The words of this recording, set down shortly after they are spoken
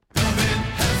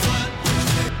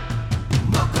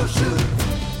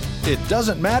It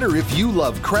doesn't matter if you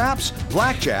love craps,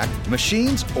 blackjack,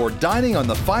 machines, or dining on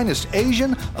the finest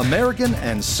Asian, American,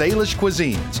 and Salish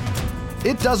cuisines.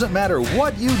 It doesn't matter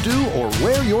what you do or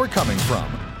where you're coming from.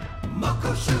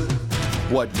 Muckleshoot.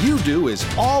 What you do is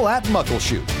all at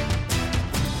Muckleshoot.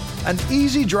 An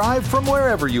easy drive from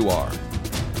wherever you are.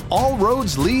 All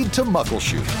roads lead to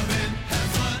Muckleshoot.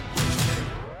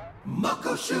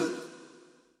 Muckleshoot.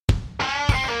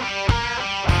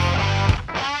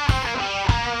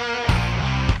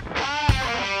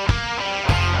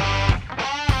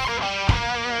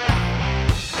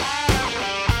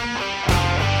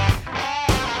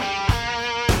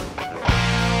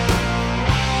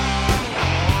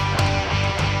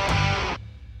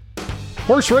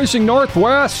 Horse Racing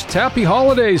Northwest, happy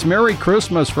holidays, Merry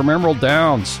Christmas from Emerald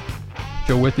Downs.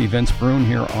 Joe Withy, Vince Brune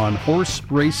here on Horse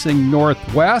Racing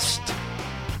Northwest.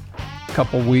 A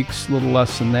couple weeks, a little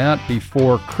less than that,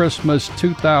 before Christmas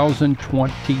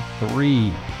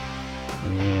 2023.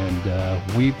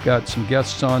 And we've got some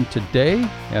guests on today,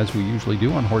 as we usually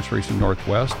do on Horse Racing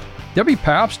Northwest. Debbie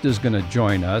Pabst is going to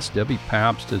join us. Debbie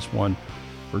Pabst has won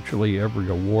virtually every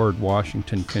award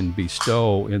Washington can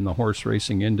bestow in the horse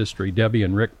racing industry. Debbie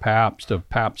and Rick Pabst of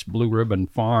Pabst Blue Ribbon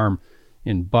Farm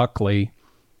in Buckley.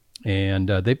 And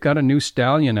they've got a new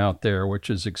stallion out there, which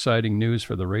is exciting news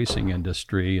for the racing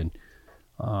industry. And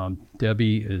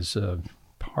Debbie is a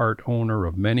part owner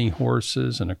of many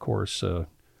horses and, of course, a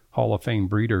Hall of Fame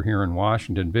breeder here in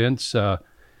Washington. Vince,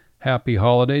 happy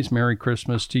holidays. Merry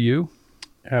Christmas to you.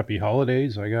 Happy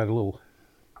holidays. I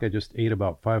just ate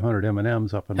about 500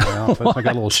 M&Ms up in my office. I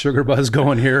got a little sugar buzz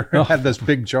going here. I had this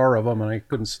big jar of them, and I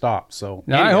couldn't stop. So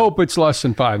now, I hope it's less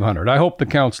than 500. I hope the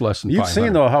count's less than 500. You've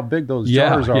seen, though, how big those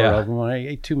jars are of them. I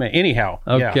ate too many. Anyhow,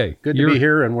 okay. Good to be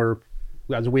here, and we're,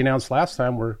 as we announced last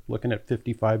time, we're looking at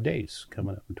 55 days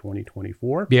coming up in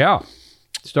 2024. Yeah,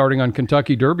 starting on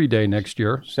Kentucky Derby Day next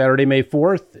year. Saturday, May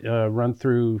 4th, run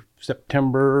through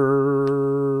September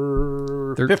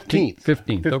 15th.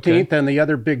 15th, okay. And the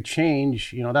other big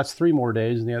change, that's 3 more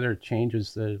days, and the other change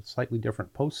is the slightly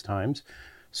different post times.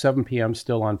 7 p.m.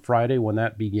 still on Friday when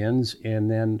that begins,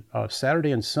 and then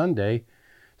Saturday and Sunday.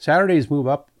 Saturdays move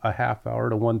up a half hour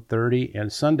to 1:30,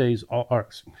 and Sundays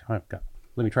let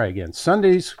me try again.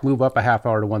 Sundays move up a half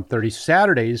hour to 1:30.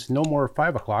 Saturdays, no more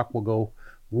 5 o'clock, will go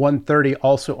 1:30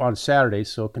 also on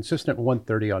Saturdays, so consistent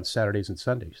 1:30 on Saturdays and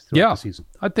Sundays throughout the season.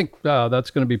 I think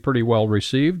that's going to be pretty well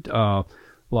received. A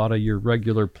lot of your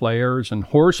regular players and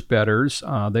horse bettors,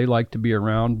 they like to be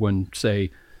around when,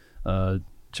 say,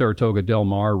 Saratoga Del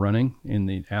Mar running in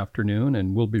the afternoon,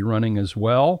 and we'll be running as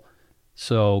well.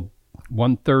 So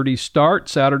 1:30 start,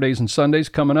 Saturdays and Sundays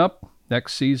coming up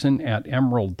next season at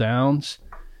Emerald Downs.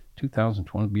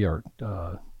 2020 will be our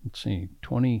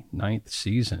 29th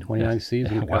season. 29th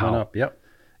season coming up, yep.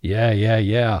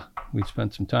 Yeah. We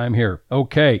spent some time here.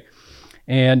 Okay.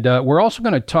 And we're also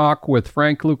going to talk with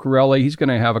Frank Lucarelli. He's going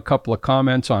to have a couple of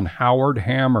comments on Howard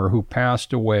Hammer, who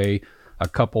passed away a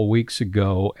couple weeks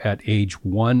ago at age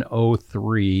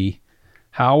 103.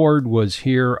 Howard was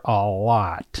here a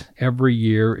lot every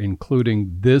year,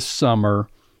 including this summer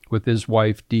with his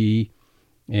wife Dee,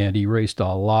 and he raced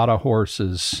a lot of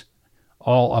horses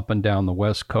all up and down the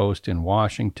West Coast in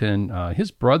Washington.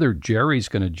 His brother Jerry's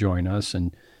going to join us,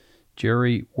 and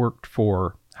Jerry worked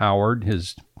for Howard,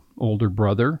 his older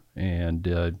brother,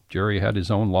 and Jerry had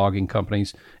his own logging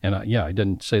companies. And I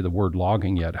didn't say the word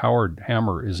logging yet. Howard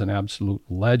Hammer is an absolute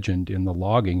legend in the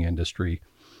logging industry,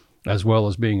 as well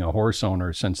as being a horse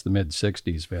owner since the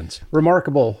mid-'60s, Vince.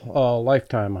 Remarkable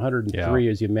lifetime, 103,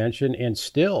 as you mentioned, and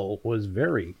still was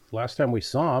last time we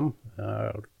saw him,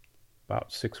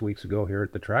 about 6 weeks ago here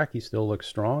at the track, he still looks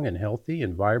strong and healthy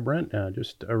and vibrant.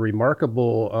 Just a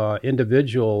remarkable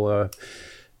individual,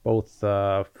 both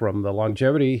from the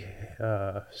longevity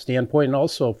standpoint and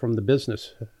also from the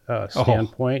business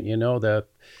standpoint. The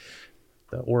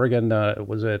Oregon,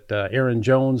 was it Aaron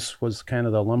Jones was kind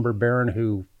of the lumber baron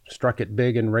who struck it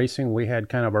big in racing. We had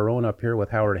kind of our own up here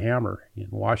with Howard Hammer in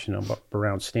Washington, up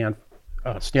around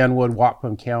Stanwood,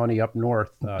 Whatcom County up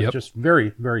north. Just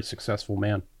very, very successful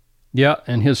man. Yeah,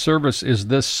 and his service is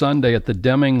this Sunday at the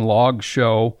Deming Log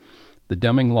Show. The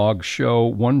Deming Log Show,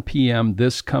 1 p.m.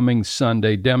 this coming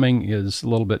Sunday. Deming is a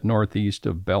little bit northeast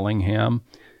of Bellingham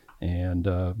and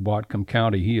Whatcom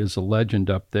County. He is a legend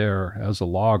up there as a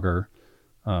logger.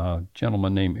 A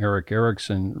gentleman named Eric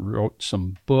Erickson wrote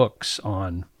some books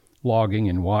on logging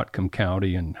in Whatcom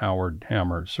County, and Howard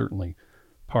Hammer is certainly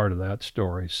part of that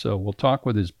story. So we'll talk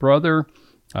with his brother.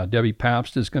 Debbie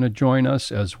Pabst is going to join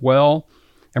us as well.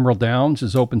 Emerald Downs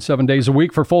is open 7 days a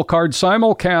week for full card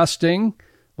simulcasting.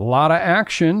 A lot of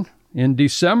action in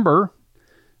December.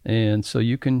 And so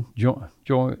you can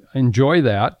enjoy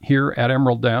that here at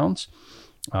Emerald Downs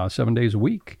 7 days a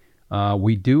week.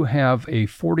 We do have a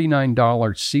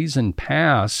 $49 season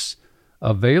pass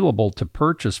available to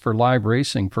purchase for live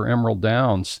racing for Emerald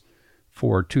Downs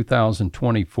for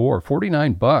 2024.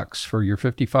 $49 for your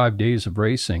 55 days of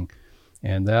racing.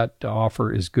 And that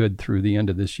offer is good through the end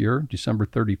of this year, December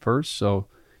 31st. So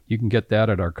you can get that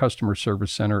at our customer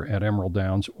service center at Emerald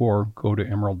Downs or go to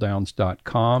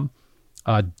emeralddowns.com.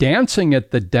 Dancing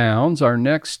at the Downs, our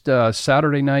next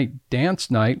Saturday night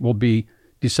dance night will be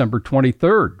December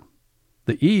 23rd,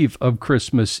 the eve of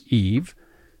Christmas Eve.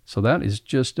 So that is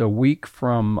just a week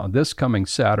from this coming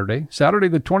Saturday. Saturday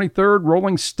the 23rd,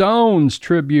 Rolling Stones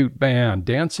tribute band,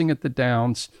 Dancing at the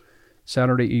Downs,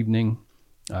 Saturday evening,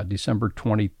 December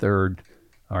 23rd,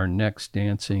 our next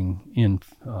dancing in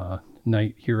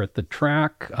night here at the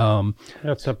track.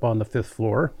 That's up on the 5th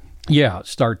floor. Yeah, it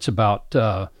starts about,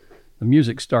 the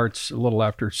music starts a little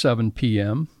after 7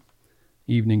 p.m.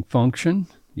 Evening function.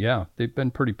 Yeah, they've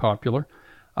been pretty popular.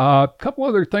 A couple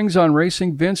other things on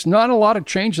racing, Vince. Not a lot of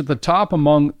change at the top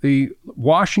among the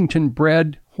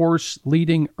Washington-bred horse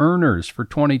leading earners for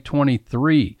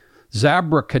 2023.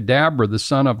 Zabra Cadabra, the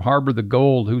son of Harbor the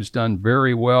Gold, who's done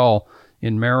very well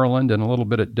in Maryland and a little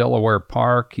bit at Delaware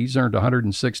Park. He's earned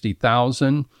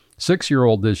 $160,000.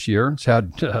 6-year-old this year. He's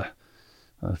had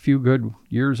a few good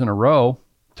years in a row.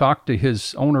 Talked to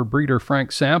his owner breeder,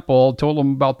 Frank Sample, told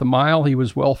him about the mile. He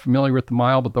was well familiar with the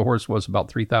mile, but the horse was about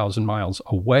 3,000 miles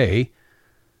away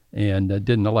and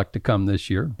didn't elect to come this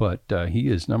year. But he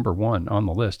is number 1 on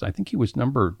the list. I think he was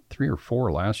number 3 or 4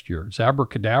 last year. Zabra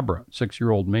Cadabra,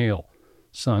 6-year-old male,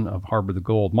 son of Harbor the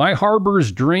Gold. My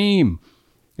Harbor's Dream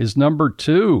is number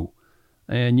 2.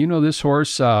 And you know this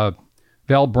horse, Val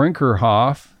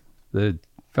Brinkerhoff, the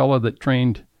fellow that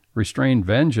trained Restrained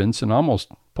Vengeance and almost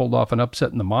pulled off an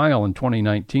upset in the mile in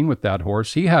 2019 with that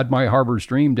horse. He had My Harbor's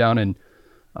Dream down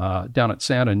at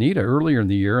Santa Anita earlier in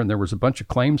the year, and there was a bunch of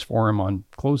claims for him on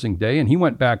closing day, and he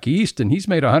went back east, and he's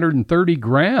made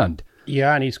 $130,000.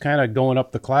 Yeah, and he's kind of going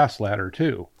up the class ladder,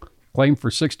 too. Claimed for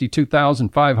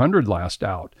 $62,500 last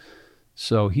out.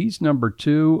 So he's number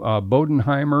 2.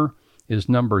 Bodenheimer is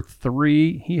number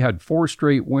 3. He had 4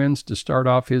 straight wins to start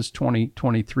off his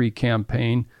 2023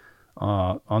 campaign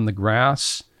on the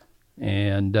grass.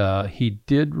 And he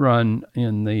did run he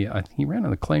ran in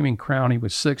the Claiming Crown. He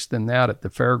was 6th in that at the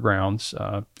fairgrounds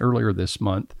earlier this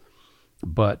month.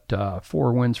 But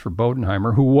 4 wins for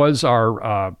Bodenheimer, who was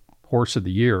our horse of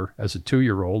the year as a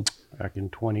 2-year-old. Back in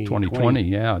 2020.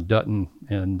 Yeah. Dutton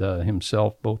and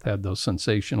himself both had those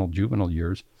sensational juvenile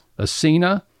years.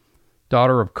 Asina,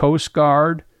 daughter of Coast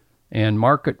Guard and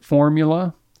Market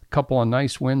Formula. Couple of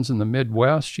nice wins in the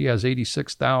Midwest. She has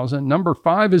 $86,000. Number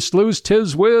 5 is Slew's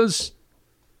Tiz Whiz.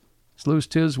 Slew's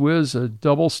Tiz Whiz, a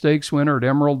double stakes winner at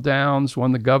Emerald Downs,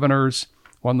 won the Governors,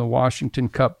 won the Washington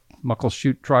Cup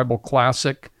Muckleshoot Tribal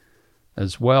Classic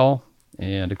as well.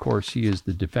 And, of course, he is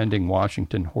the defending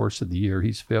Washington Horse of the Year.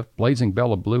 He's 5th. Blazing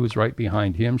Bella Blue is right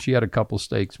behind him. She had a couple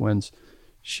stakes wins.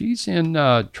 She's in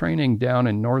training down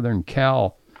in Northern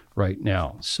Cal right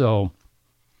now. So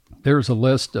there's a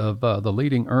list of the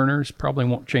leading earners. Probably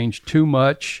won't change too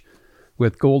much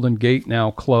with Golden Gate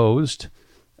now closed.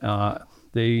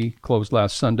 They closed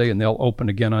last Sunday, and they'll open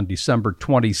again on December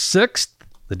 26th,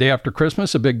 the day after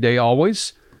Christmas, a big day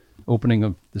always. Opening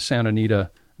of the Santa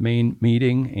Anita main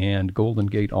meeting, and Golden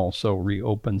Gate also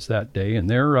reopens that day. And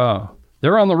they're on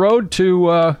the road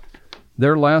to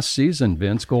their last season,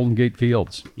 Vince, Golden Gate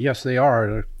Fields. Yes, they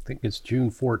are. I think it's June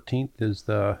 14th is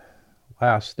the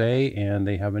last day, and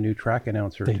they have a new track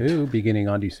announcer too, beginning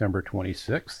on December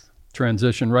 26th.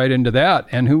 Transition right into that.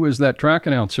 And who is that track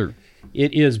announcer?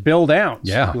 It is Bill Downs,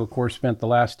 yeah, who of course spent the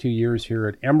last 2 years here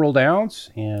at Emerald Downs,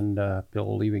 and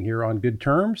Bill leaving here on good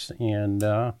terms.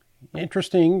 And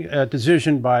interesting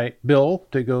decision by Bill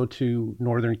to go to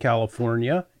Northern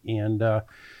California and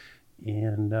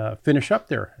finish up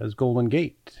there as Golden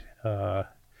Gate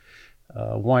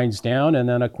winds down. And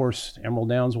then of course Emerald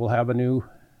Downs will have a new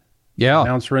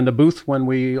announcer in the booth when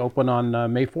we open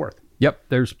on May 4th. Yep,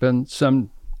 there's been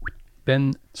some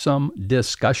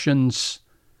discussions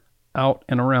out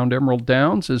and around Emerald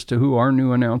Downs as to who our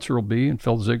new announcer will be, and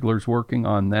Phil Ziegler's working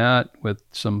on that with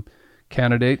some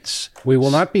candidates. We will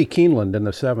not be Keeneland in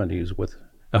the 70s with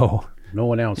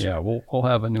no announcer. Yeah, we'll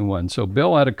have a new one. So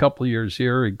Bill had a couple of years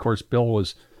here. Of course, Bill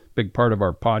was a big part of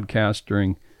our podcast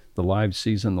during the live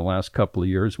season the last couple of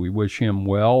years. We wish him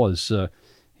well, as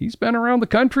he's been around the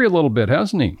country a little bit,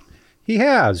 hasn't he? He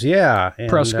has, yeah. And,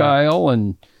 Presque Isle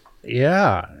and...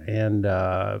 Yeah, and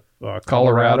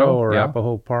Colorado or yeah.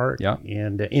 Arapahoe Park, Yeah.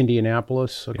 and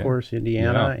Indianapolis, of course,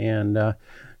 Indiana, Yeah. and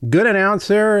good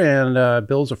announcer. And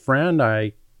Bill's a friend.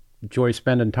 I enjoy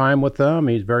spending time with him.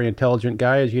 He's a very intelligent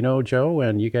guy, as you know, Joe.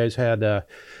 And you guys had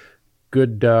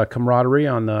good camaraderie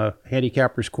on the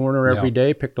Handicapper's Corner every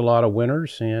day. Picked a lot of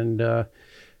winners, and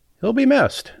he'll be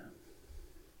missed.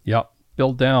 Yep.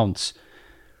 Bill Downs.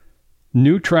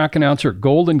 New track announcer at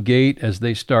Golden Gate as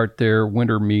they start their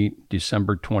winter meet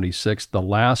December 26th. The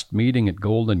last meeting at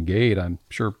Golden Gate. I'm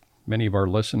sure many of our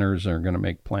listeners are going to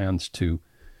make plans to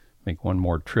make one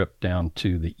more trip down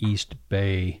to the East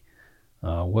Bay.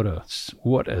 What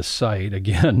a sight.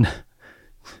 Again,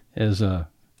 as a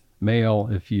male,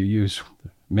 if you use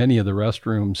many of the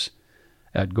restrooms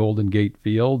at Golden Gate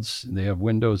Fields, they have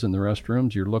windows in the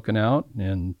restrooms. You're looking out,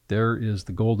 and there is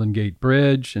the Golden Gate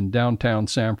Bridge in downtown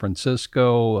San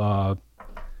Francisco.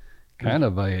 Kind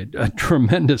of a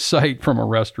tremendous sight from a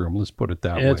restroom. Let's put it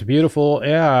that way. It's beautiful,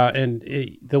 yeah. And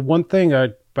the one thing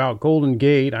about Golden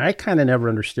Gate, I kind of never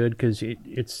understood, because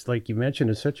it's like you mentioned,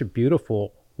 it's such a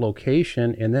beautiful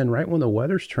location. And then right when the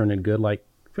weather's turning good, like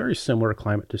very similar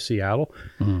climate to Seattle,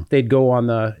 they'd go on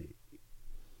the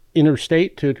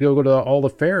interstate to go to all the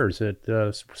fairs at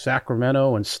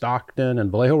Sacramento and Stockton and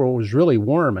Vallejo, where it was really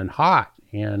warm and hot.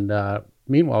 And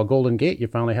meanwhile, Golden Gate, you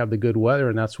finally have the good weather,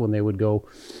 and that's when they would go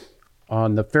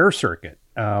on the fair circuit.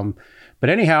 But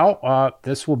anyhow,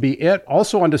 this will be it.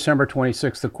 Also on December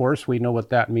 26th, of course, we know what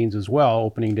that means as well,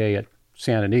 opening day at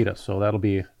Santa Anita. So that'll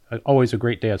be always a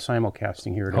great day of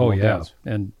simulcasting here at Emerald Downs.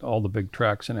 And all the big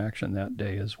tracks in action that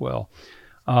day as well.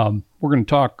 We're going to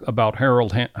talk about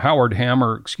Howard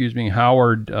Hammer,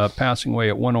 Howard passing away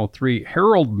at 103.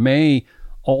 Harold May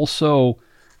also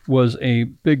was a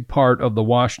big part of the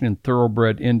Washington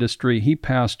thoroughbred industry. He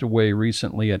passed away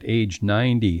recently at age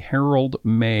 90. Harold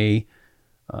May,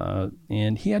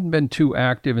 and he hadn't been too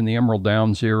active in the Emerald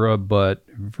Downs era, but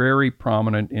very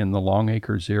prominent in the Long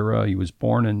Acres era. He was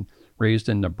born and raised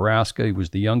in Nebraska. He was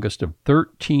the youngest of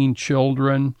 13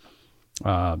 children.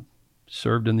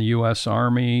 Served in the U.S.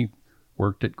 Army,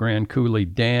 worked at Grand Coulee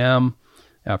Dam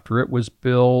after it was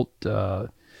built.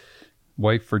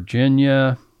 Wife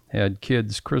Virginia, had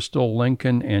kids Crystal,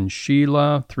 Lincoln, and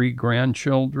Sheila, 3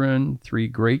 grandchildren, 3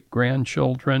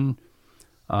 great-grandchildren.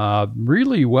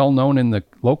 Really well known in the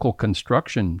local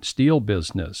construction steel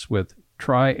business with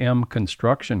Tri-M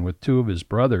Construction with 2 of his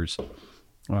brothers.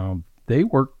 They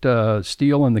worked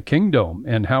steel in the Kingdom,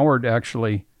 and Harold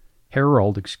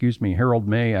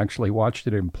May actually watched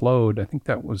it implode. I think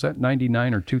that was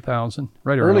 99 or 2000,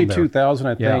 right around early there. 2000,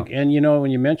 I think. Yeah. And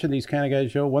when you mention these kind of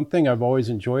guys, Joe, one thing I've always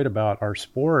enjoyed about our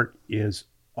sport is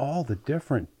all the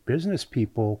different business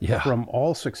people from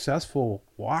all successful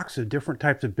walks of different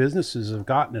types of businesses have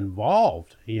gotten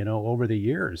involved, over the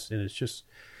years. And it's just...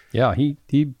 Yeah, he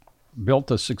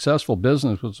built a successful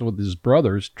business with his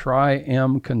brothers,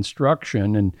 Tri-M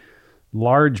Construction, and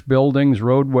large buildings,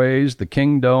 roadways, the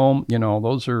Kingdom,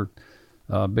 those are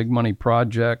big money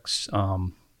projects.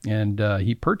 And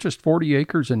he purchased 40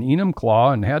 acres in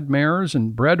Enumclaw and had mares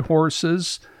and bred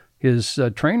horses. His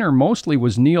trainer mostly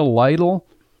was Neil Lytle,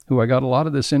 who I got a lot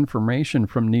of this information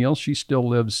from Neil. She still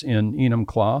lives in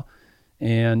Enumclaw.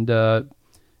 And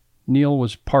Neil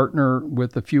was partner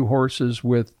with a few horses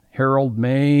with Harold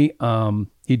May.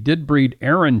 He did breed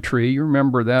Errantry. You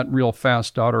remember that real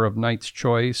fast daughter of Knight's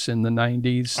Choice in the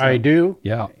 90s? I do.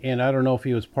 Yeah. And I don't know if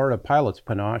he was part of Pilot's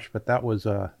Panache, but that was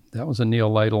a Neil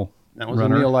Lytle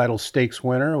runner. A Neil Lytle stakes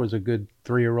winner. It was a good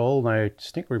 3-year-old. And I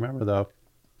distinctly remember the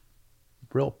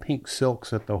real pink silks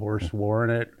that the horse wore,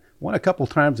 and it won a couple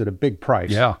times at a big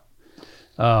price. Yeah.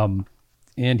 And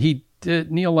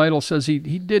Neil Lytle says he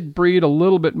did breed a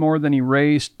little bit more than he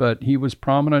raced, but he was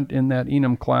prominent in that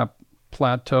Enumclaw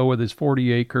Plateau with his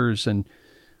 40 acres, and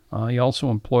he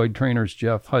also employed trainers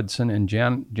Jeff Hudson and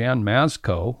Jan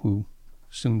Mazco, who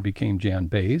soon became Jan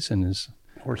Bays and his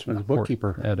horseman's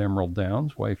bookkeeper at Emerald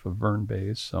Downs, wife of Vern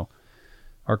Bays. So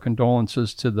our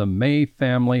condolences to the May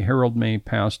family. Harold May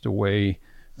passed away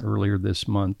earlier this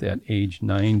month at age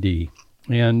 90.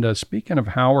 And speaking of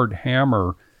Howard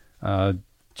Hammer,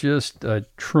 just a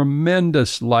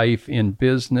tremendous life in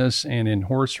business and in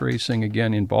horse racing,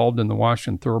 again, involved in the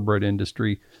Washington thoroughbred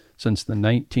industry since the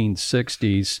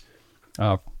 1960s.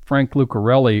 Frank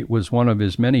Lucarelli was one of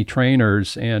his many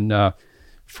trainers, and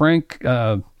Frank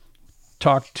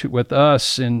talked with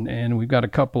us, and we've got a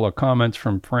couple of comments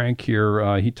from Frank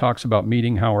here. He talks about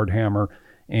meeting Howard Hammer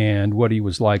and what he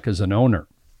was like as an owner.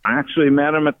 I actually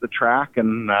met him at the track,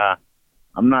 and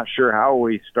I'm not sure how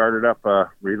we started up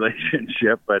a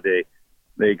relationship, but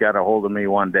they got a hold of me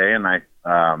one day, and I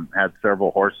had several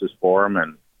horses for him,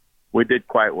 and we did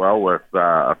quite well with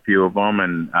a few of them,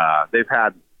 and they've had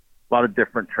a lot of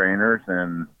different trainers.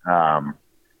 And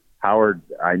Howard,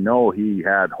 I know he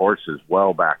had horses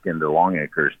well back into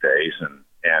Longacre's days,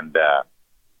 and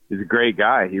he's a great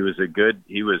guy. He was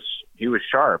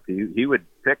sharp. He would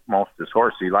pick most of his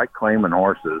horses. He liked claiming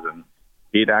horses, and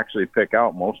he'd actually pick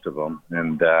out most of them,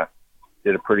 and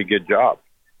did a pretty good job.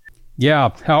 Yeah,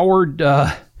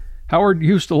 Howard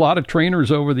used a lot of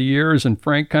trainers over the years, and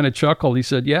Frank kind of chuckled. He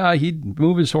said, yeah, he'd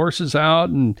move his horses out,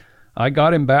 and I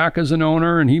got him back as an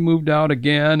owner, and he moved out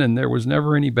again, and there was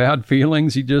never any bad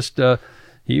feelings. He just,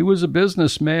 he was a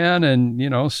businessman and,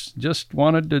 just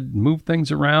wanted to move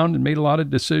things around and made a lot of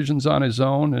decisions on his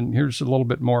own. And here's a little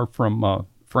bit more from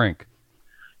Frank.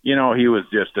 He was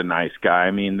just a nice guy.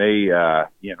 I mean, they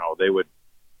would,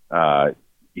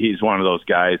 he's one of those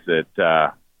guys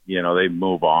that, they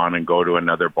move on and go to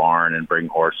another barn and bring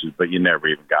horses, but you never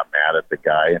even got mad at the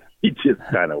guy. He just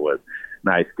kind of was a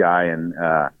nice guy. And,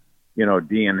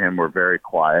 Dee and him were very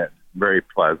quiet, very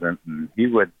pleasant, and he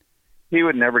would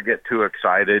never get too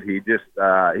excited. He just,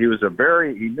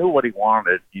 he knew what he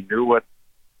wanted. He knew what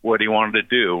he wanted to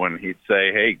do when he'd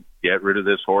say, hey, get rid of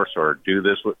this horse or do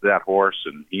this with that horse.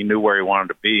 And he knew where he wanted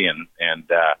to be.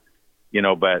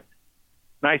 But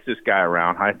nicest guy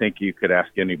around. I think you could ask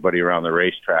anybody around the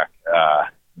racetrack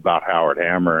about Howard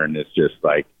Hammer, and it's just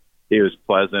like he was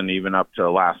pleasant even up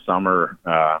to last summer.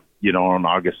 In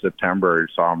August, September,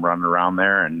 I saw him running around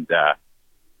there, and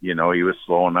he was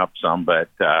slowing up some, but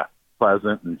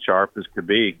pleasant and sharp as could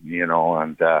be. And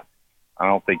I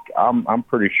don't think I'm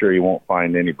pretty sure you won't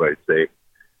find anybody say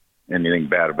anything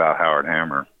bad about Howard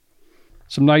Hammer.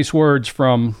 Some nice words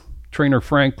from trainer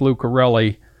Frank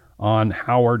Lucarelli on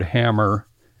Howard Hammer.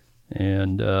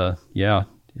 And,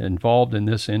 involved in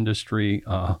this industry.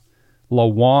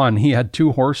 Lawan, he had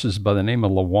two horses by the name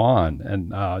of Lawan.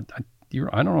 And I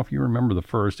don't know if you remember the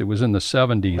first. It was in the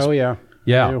 70s. Oh, yeah.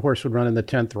 Yeah. The horse would run in the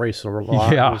 10th race a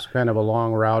lot. Yeah. It was kind of a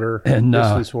long router, and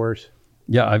distance horse.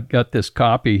 Yeah, I've got this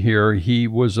copy here. He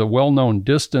was a well-known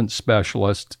distance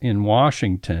specialist in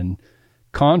Washington.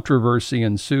 Controversy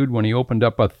ensued when he opened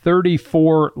up a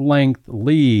 34-length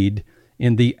lead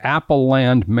in the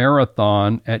Appleland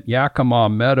Marathon at Yakima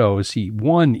Meadows. He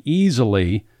won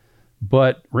easily,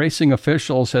 but racing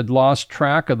officials had lost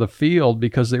track of the field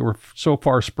because they were so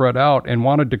far spread out and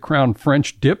wanted to crown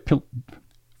French Diplomat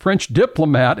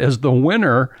as the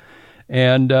winner.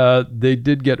 And they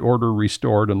did get order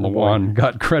restored, and Lawan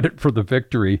got credit for the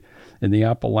victory in the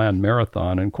Appleland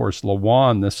Marathon. And, of course,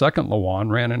 Lawan, the second Lawan,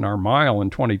 ran in our mile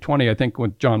in 2020, I think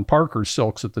with John Parker's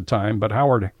Silks at the time, but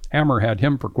Howard Hammer had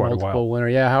him for quite a while. Multiple winner.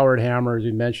 Yeah, Howard Hammer, as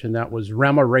you mentioned, that was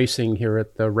Rema Racing here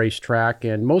at the racetrack,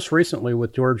 and most recently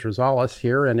with George Rosales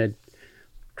here, and a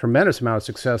tremendous amount of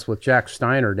success with Jack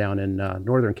Steiner down in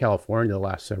Northern California the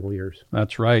last several years.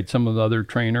 That's right. Some of the other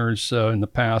trainers in the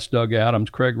past, Doug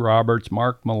Adams, Craig Roberts,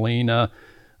 Mark Molina,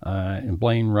 and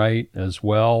Blaine Wright as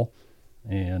well.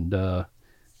 And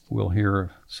we'll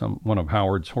hear one of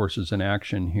Howard's horses in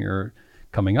action here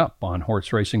coming up on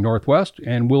Horse Racing Northwest,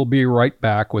 and we'll be right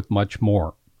back with much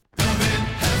more.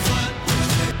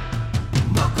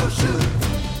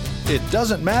 It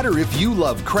doesn't matter if you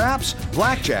love craps,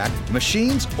 blackjack,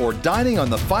 machines, or dining on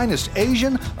the finest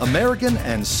Asian, American,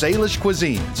 and Salish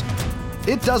cuisines.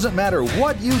 It doesn't matter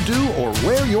what you do or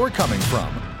where you're coming from.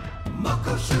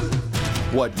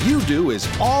 What you do is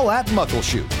all at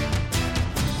Muckleshoot.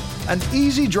 An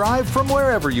easy drive from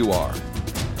wherever you are.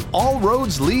 All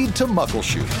roads lead to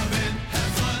Muckleshoot.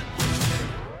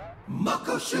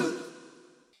 Muckleshoot.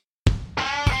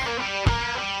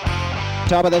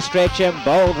 Top of the stretch, and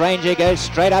Bold Ranger goes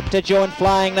straight up to join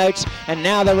Flying Notes, and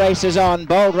now the race is on.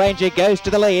 Bold Ranger goes to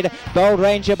the lead. Bold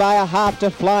Ranger by a half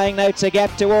to Flying Notes, a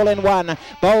gap to All in One.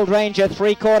 Bold Ranger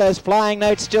 3/4, Flying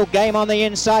Notes still game on the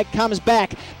inside, comes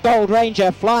back. Bold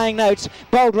Ranger, Flying Notes,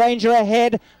 Bold Ranger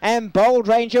ahead, and Bold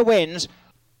Ranger wins.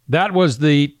 That was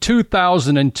the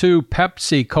 2002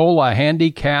 Pepsi Cola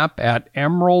Handicap at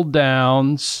Emerald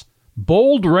Downs.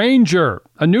 Bold Ranger,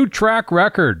 a new track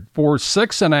record for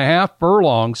 6.5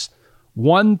 furlongs,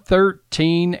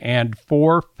 113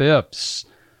 4/5.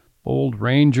 Bold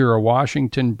Ranger, a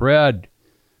Washington bred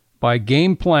by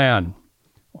Game Plan,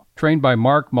 trained by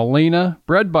Mark Molina,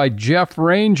 bred by Jeff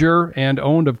Ranger, and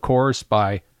owned, of course,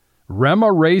 by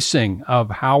Rema Racing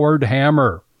of Howard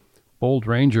Hammer. Bold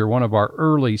Ranger, one of our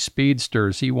early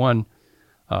speedsters. He won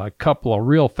a couple of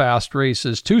real fast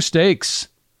races, 2 stakes.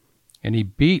 And he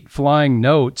beat Flying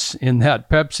Notes in that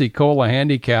Pepsi Cola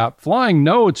Handicap. Flying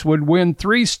Notes would win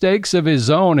 3 stakes of his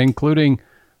own, including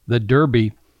the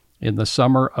Derby in the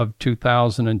summer of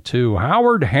 2002.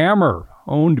 Howard Hammer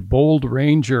owned Bold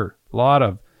Ranger. A lot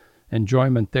of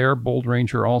enjoyment there. Bold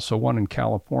Ranger also won in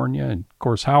California. And, of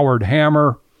course, Howard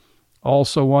Hammer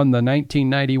also won the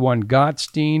 1991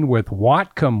 Gottstein with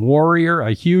Whatcom Warrior,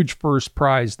 a huge first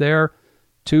prize there.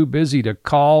 Too Busy to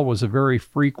Call was a very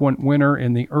frequent winner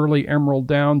in the early Emerald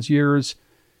Downs years.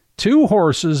 2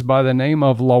 horses by the name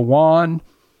of Lawan,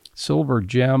 Silver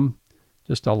Gem.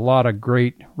 Just a lot of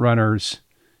great runners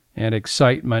and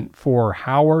excitement for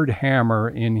Howard Hammer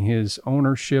in his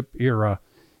ownership era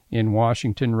in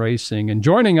Washington racing. And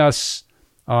joining us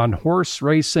on Horse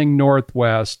Racing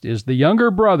Northwest is the younger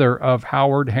brother of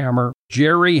Howard Hammer,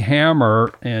 Jerry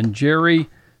Hammer. And Jerry,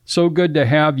 so good to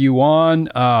have you on.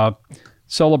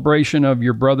 Celebration of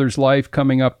your brother's life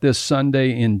coming up this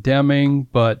Sunday in Deming,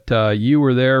 but you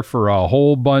were there for a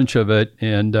whole bunch of it,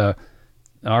 and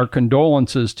our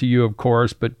condolences to you, of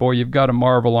course, but boy, you've got to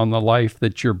marvel on the life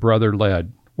that your brother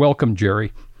led. Welcome,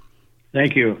 Jerry.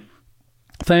 Thank you.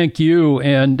 Thank you.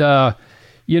 And, Howard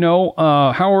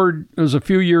was a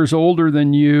few years older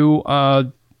than you.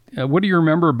 What do you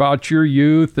remember about your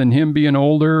youth and him being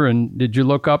older, and did you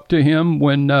look up to him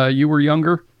when you were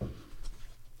younger?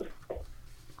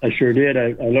 I sure did.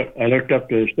 I looked up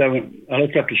to 7. I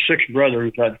looked up to 6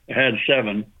 brothers. I had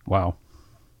 7. Wow.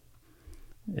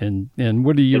 And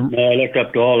what do you? I looked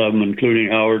up to all of them, including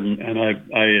Howard, and I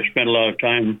spent a lot of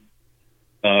time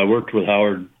worked with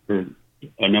Howard for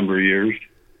a number of years.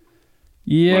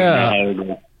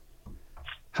 Yeah.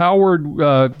 Howard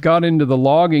got into the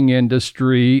logging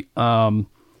industry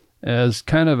as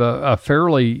kind of a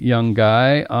fairly young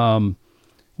guy.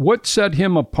 What set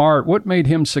him apart? What made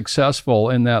him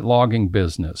successful in that logging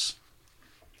business?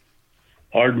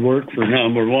 Hard work for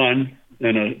number one,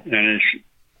 and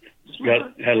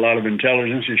had a lot of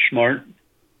intelligence. He's smart.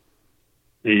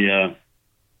 I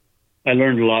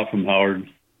learned a lot from Howard,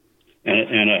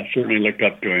 and I certainly looked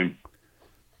up to him.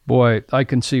 Boy, I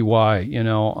can see why.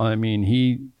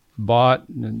 He bought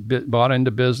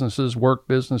into businesses, worked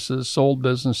businesses, sold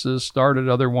businesses, started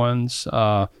other ones.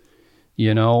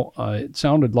 It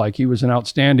sounded like he was an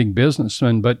outstanding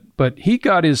businessman, but he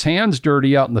got his hands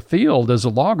dirty out in the field as a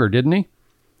logger, didn't he?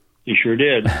 He sure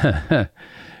did.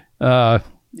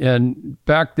 And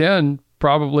back then,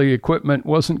 probably equipment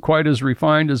wasn't quite as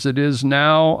refined as it is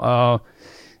now.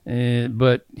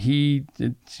 But he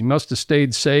must have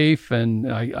stayed safe,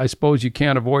 and I suppose you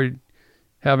can't avoid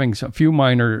having a few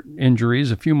minor injuries,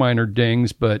 a few minor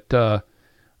dings. But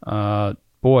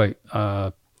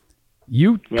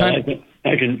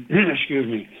I can excuse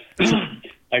me.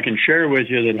 I can share with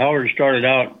you that Howard started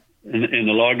out in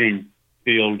the logging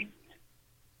field.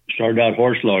 Started out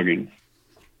horse logging.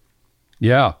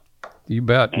 Yeah, you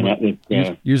bet. And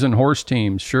using horse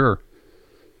teams, sure.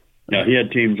 Yeah, he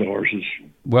had teams of horses.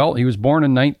 Well, he was born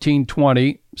in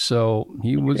 1920, so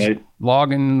he was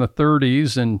logging in the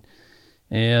 30s.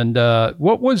 And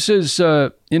what was his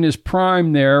in his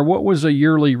prime there? What was a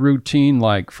yearly routine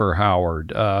like for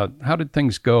Howard? How did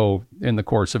things go in the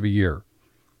course of a year?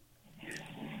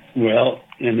 Well,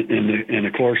 in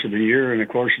the course of a year, in the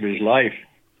course of his life,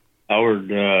 Howard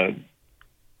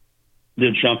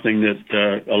did something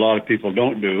that a lot of people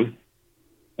don't do.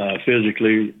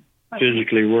 Physically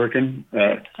working.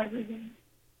 Howard.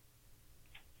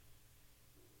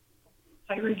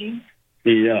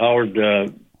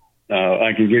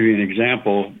 I can give you an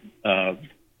example. I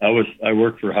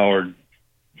worked for Howard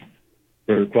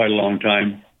for quite a long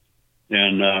time,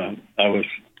 and I was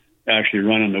actually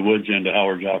running the woods into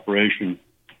Howard's operation.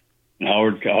 And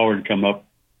Howard come up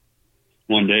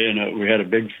one day, and we had a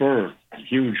big fir,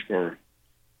 huge fir,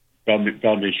 probably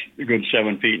a good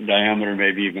 7 feet in diameter,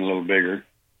 maybe even a little bigger.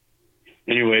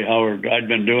 Anyway, Howard, I'd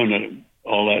been doing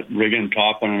all that rigging,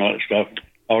 topping, and all that stuff.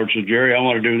 Howard said, "Jerry, I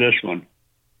want to do this one."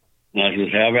 And I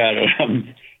said, "Have at it."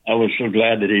 I was so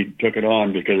glad that he took it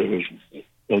on, because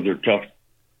those are tough.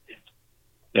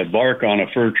 That bark on a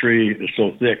fir tree is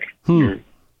so thick.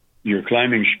 Your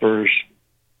climbing spurs,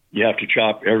 you have to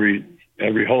chop every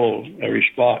hole, every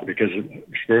spot, because the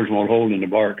spurs won't hold in the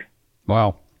bark.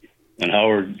 Wow. And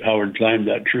Howard climbed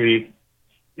that tree,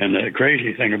 and the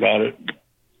crazy thing about it,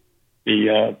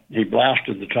 he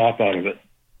blasted the top out of it,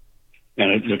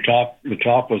 and the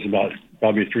top was about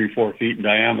probably 3-4 feet in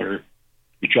diameter.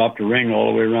 He chopped a ring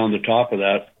all the way around the top of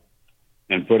that,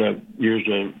 and used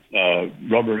a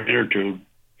rubber inner tube,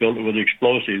 filled it with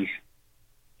explosives,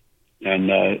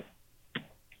 and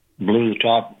blew the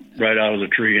top right out of the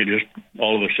tree. And just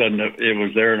all of a sudden it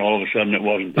was there, and all of a sudden it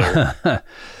wasn't there.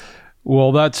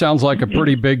 Well, that sounds like a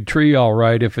pretty big tree, all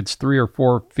right, if it's 3 or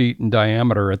 4 feet in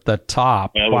diameter at the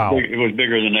top. Wow. It was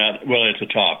bigger than that. Well, at the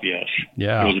top, yes.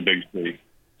 Yeah. It was a big tree.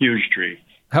 Huge tree.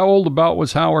 How old about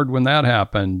was Howard when that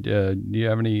happened? Do you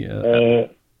have any?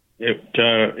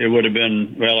 It would have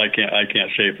been, well, I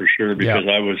can't say for sure because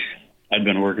I'd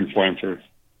been working for him for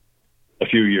a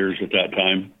few years at that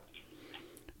time.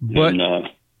 But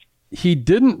he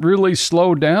didn't really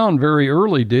slow down very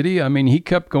early, did he? I mean, he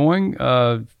kept going.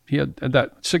 He had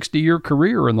that 60-year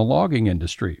career in the logging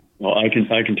industry. Well, I can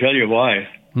tell you why.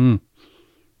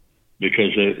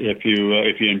 Because if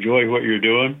you enjoy what you're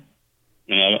doing,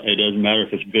 and it doesn't matter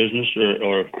if it's business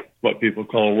or what people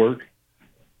call work,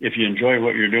 if you enjoy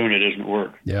what you're doing, it isn't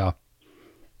work. Yeah,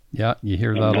 you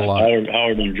hear that a lot.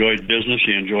 Howard enjoyed business.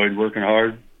 He enjoyed working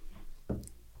hard.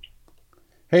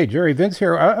 Hey, Jerry, Vince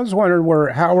here. I was wondering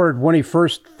where Howard, when he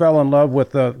first fell in love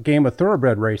with the game of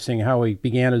thoroughbred racing, how he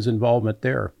began his involvement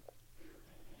there.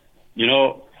 You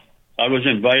know, I was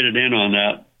invited in on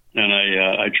that, and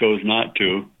I chose not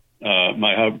to.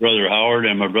 My brother Howard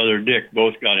and my brother Dick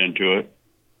both got into it,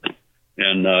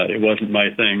 and it wasn't my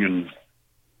thing. And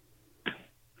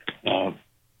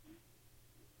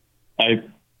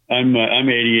I'm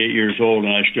 88 years old,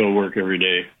 and I still work every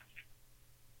day.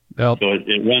 Well, so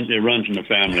it runs in the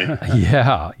family.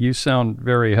 Yeah, you sound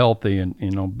very healthy,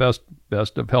 and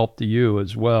best of health to you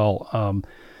as well.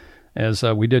 As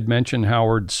we did mention,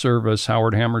 Howard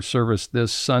Hammer's service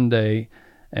this Sunday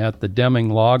at the Deming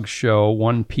Log Show,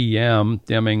 1 p.m.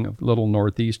 Deming, a little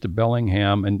northeast of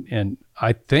Bellingham, and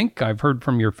I think I've heard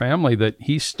from your family that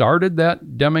he started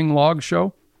that Deming Log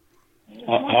Show.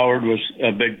 Howard was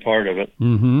a big part of it.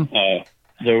 Mm-hmm.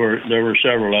 There were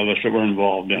several of us that were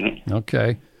involved in it.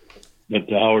 Okay. But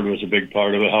Howard was a big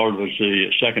part of it. Howard was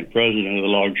the second president of the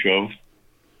log show.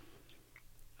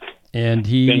 And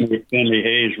Finley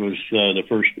Hayes was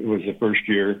the first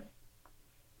year.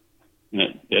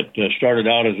 And it started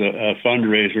out as a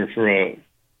fundraiser for a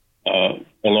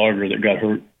logger that got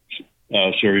hurt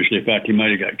seriously. In fact, he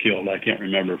might have got killed. I can't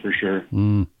remember for sure.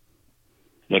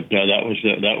 But that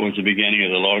was the beginning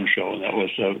of the log show, and that was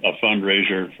a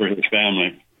fundraiser for his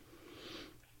family.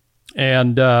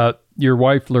 And your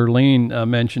wife, Lurleen,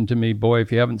 mentioned to me, boy,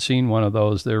 if you haven't seen one of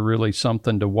those, they're really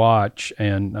something to watch.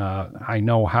 And I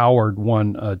know Howard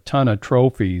won a ton of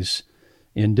trophies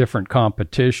in different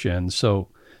competitions. So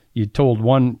you told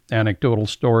one anecdotal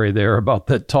story there about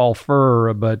that tall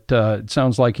fur, but it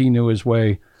sounds like he knew his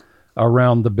way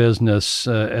around the business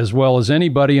as well as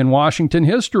anybody in Washington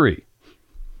history.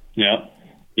 Yeah,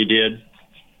 he did.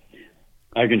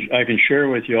 I can share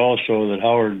with you also that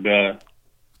Howard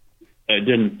it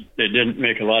didn't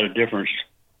make a lot of difference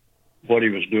what he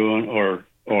was doing or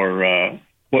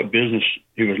what business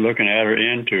he was looking at or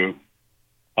into.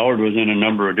 Howard was in a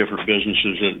number of different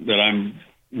businesses that I'm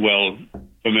well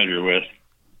familiar with,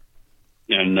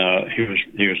 and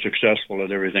he was successful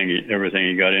at everything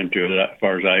he got into, as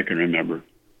far as I can remember.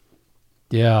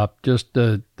 Yeah, just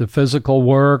the physical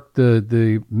work,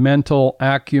 the mental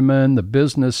acumen, the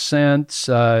business sense.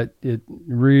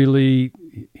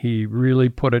 He really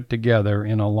put it together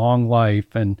in a long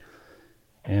life and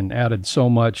added so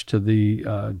much to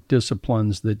the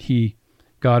disciplines that he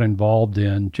got involved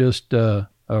in. Just a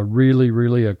really,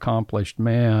 really accomplished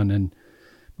man. And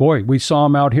boy, we saw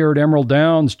him out here at Emerald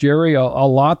Downs, Jerry, a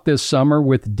lot this summer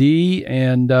with Dee,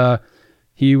 and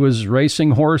he was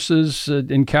racing horses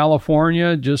in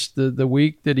California just the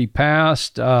week that he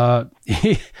passed.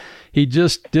 He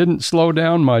just didn't slow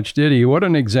down much, did he? What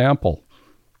an example.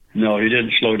 No, he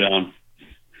didn't slow down.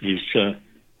 He's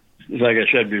like I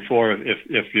said before,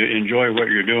 if you enjoy what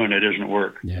you're doing, it isn't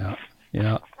work. Yeah.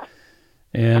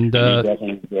 And he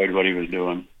definitely enjoyed what he was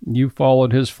doing. You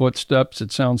followed his footsteps.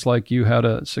 It sounds like you had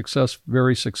a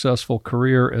very successful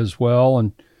career as well.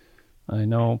 And I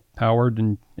know Howard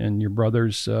and your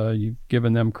brothers, you've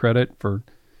given them credit for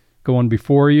going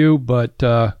before you, but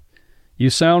you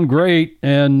sound great.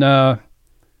 And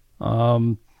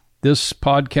this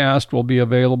podcast will be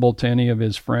available to any of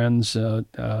his friends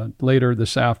later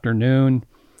this afternoon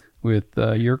with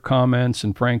your comments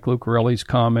and Frank Lucarelli's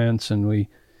comments. And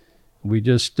we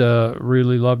just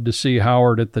really love to see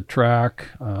Howard at the track.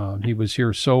 He was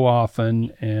here so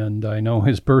often, and I know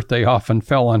his birthday often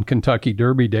fell on Kentucky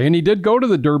Derby Day, and he did go to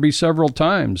the Derby several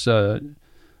times. Yeah,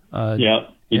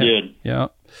 he did. Yeah.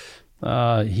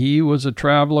 He was a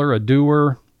traveler, a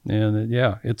doer, and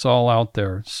it's all out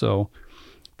there. So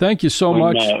thank you so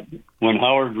much. When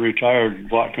Howard retired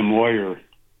Whatcom Warrior,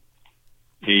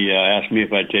 he asked me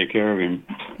if I'd take care of him,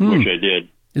 which I did.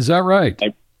 Is that right?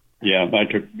 I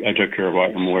took care of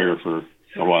Whatcom Warrior for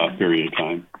a period of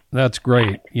time. That's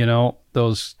great.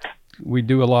 We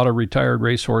do a lot of retired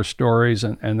racehorse stories,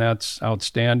 and that's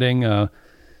outstanding.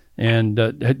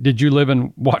 Did you live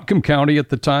in Whatcom County at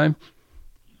the time?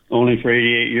 Only for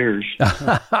 88 years.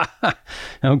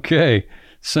 Okay,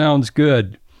 sounds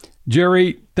good.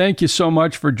 Jerry, thank you so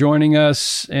much for joining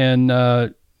us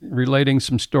and relating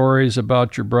some stories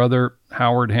about your brother,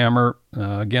 Howard Hammer.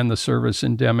 Again, the service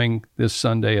in Deming this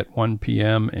Sunday at 1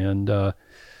 p.m. And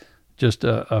just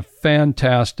a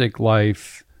fantastic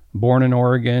life. Born in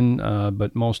Oregon,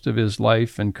 but most of his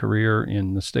life and career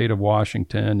in the state of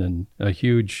Washington, and a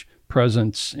huge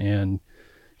presence and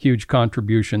huge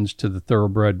contributions to the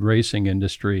thoroughbred racing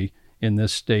industry in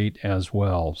this state as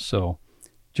well. So,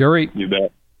 Jerry, You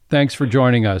bet. thanks for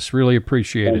joining us. Really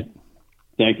appreciate it.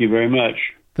 Thank you very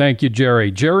much. Thank you,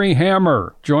 Jerry. Jerry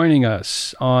Hammer joining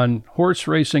us on Horse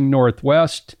Racing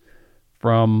Northwest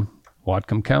from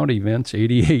Whatcom County, Vince,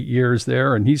 88 years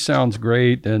there, and he sounds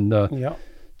great. And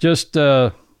just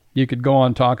you could go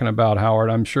on talking about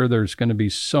Howard. I'm sure there's going to be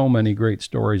so many great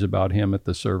stories about him at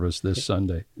the service this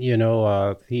Sunday. You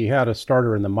know, he had a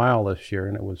starter in the mile this year,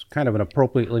 and it was kind of an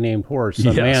appropriately named horse, a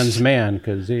Yes. man's man,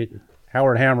 because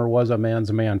Howard Hammer was a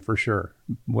man's man for sure.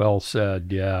 Well said.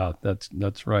 Yeah,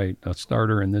 that's right. A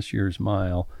starter in this year's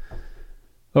mile.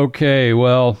 Okay,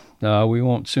 well, we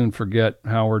won't soon forget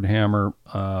Howard Hammer,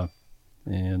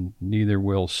 and neither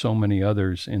will so many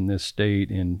others in this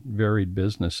state in varied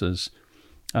businesses.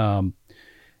 And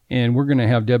we're going to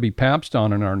have Debbie Pabst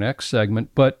on in our next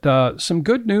segment. But some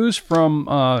good news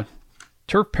from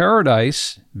Turf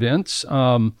Paradise, Vince.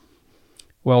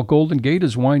 While Golden Gate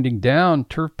is winding down,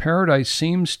 Turf Paradise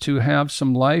seems to have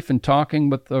some life. And talking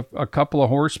with a couple of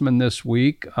horsemen this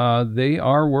week, they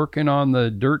are working on the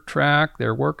dirt track.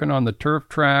 They're working on the turf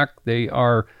track. They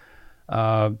are...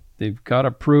 They've got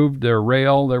approved their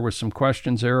rail. There were some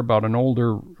questions there about an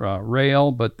older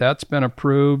rail, but that's been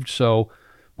approved. So,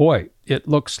 boy, it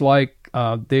looks like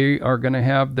they are going to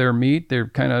have their meet. They're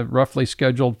kind of roughly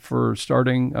scheduled for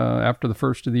starting after the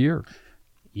first of the year.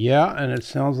 Yeah, and it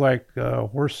sounds like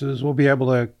horses will be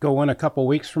able to go in a couple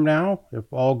weeks from now if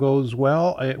all goes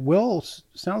well. It will.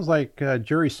 Sounds like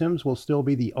Jerry Sims will still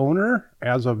be the owner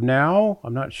as of now.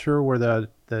 I'm not sure where the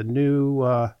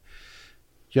new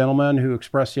gentleman who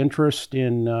expressed interest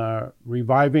in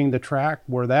reviving the track,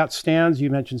 where that stands. You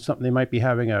mentioned something, they might be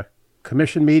having a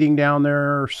commission meeting down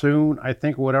there soon, I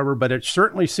think, whatever, but it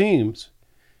certainly seems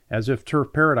as if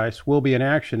Turf Paradise will be in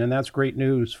action, and that's great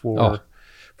news for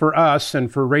us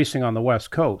and for racing on the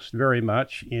West Coast, very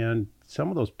much. And some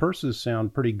of those purses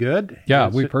sound pretty good. Yeah,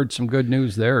 we've heard some good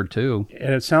news there too.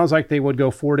 And it sounds like they would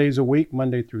go 4 days a week,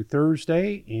 Monday through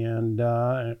Thursday. And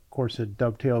of course, it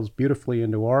dovetails beautifully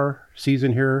into our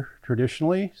season here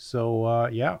traditionally. So,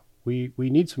 we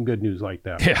need some good news like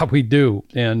that. Yeah, we do.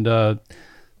 And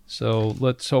so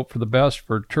let's hope for the best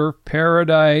for Turf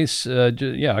Paradise.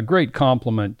 A great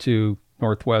compliment to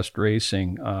Northwest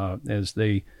Racing as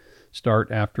they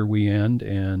start after we end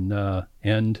and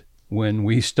end when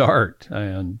we start.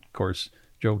 And of course,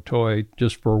 Joe Toy,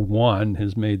 just for one,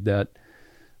 has made that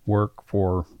work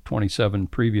for 27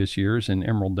 previous years in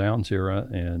Emerald Downs era.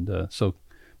 And so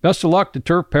best of luck to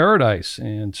Turf Paradise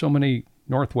and so many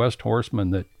Northwest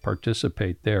horsemen that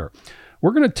participate there.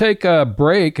 We're going to take a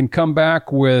break and come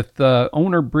back with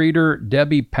owner breeder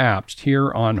Debbie Pabst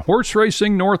here on Horse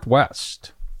Racing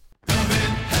Northwest.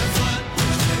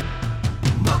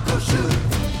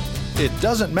 It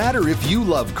doesn't matter if you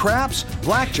love craps,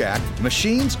 blackjack,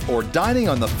 machines, or dining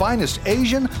on the finest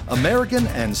Asian, American,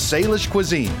 and Salish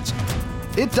cuisines.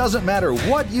 It doesn't matter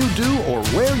what you do or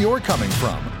where you're coming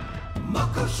from.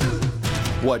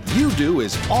 What you do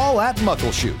is all at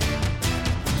Muckleshoot.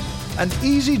 An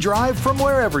easy drive from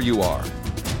wherever you are.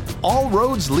 All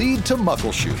roads lead to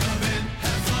Muckleshoot.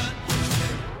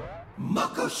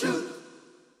 Muckleshoot.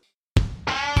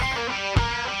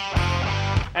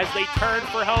 As they turn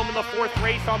for home in the fourth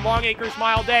race on Longacres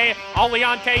Mile Day,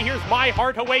 Aliante, here's My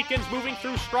Heart Awakens moving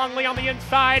through strongly on the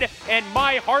inside, and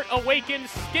My Heart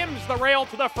Awakens skims the rail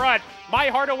to the front. My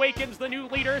Heart Awakens, the new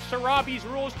leader. Sarabi's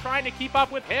Rules trying to keep up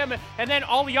with him. And then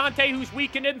Aliante, who's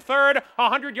weakened in third.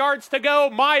 100 yards to go.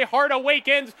 My Heart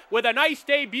Awakens with a nice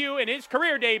debut in his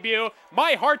career debut.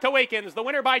 My Heart Awakens, the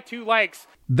winner by 2 lengths.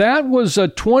 That was a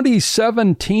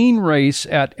 2017 race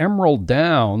at Emerald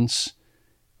Downs.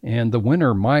 And the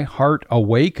winner, My Heart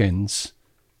Awakens,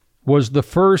 was the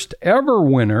first ever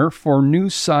winner for new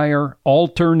sire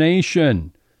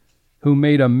Alternation, who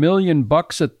made $1 million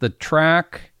at the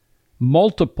track.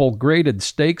 Multiple graded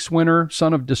stakes winner,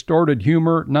 son of Distorted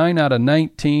Humor, 9 out of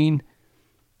 19.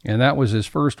 And that was his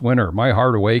first winner, My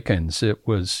Heart Awakens. It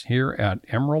was here at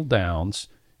Emerald Downs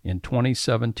in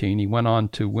 2017. He went on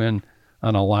to win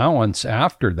an allowance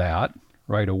after that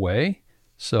right away.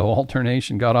 So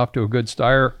Alternation got off to a good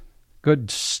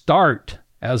start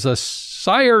as a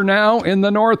sire now in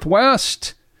the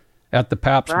Northwest. at the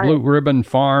Pabst Blue Ribbon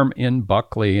Farm in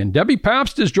Buckley. And Debbie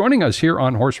Pabst is joining us here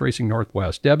on Horse Racing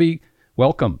Northwest. Debbie,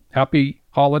 welcome. Happy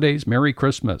holidays. Merry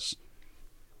Christmas.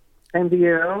 Same to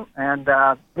you. And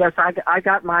yes, I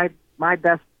got my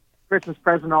best Christmas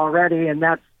present already, and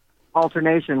that's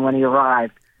alternation when he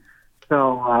arrived.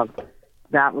 So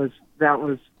that was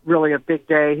really a big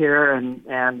day here,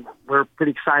 and we're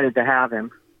pretty excited to have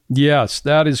him. Yes,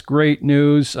 that is great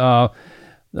news.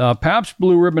 Pabst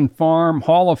Blue Ribbon Farm,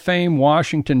 Hall of Fame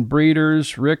Washington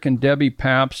breeders, Rick and Debbie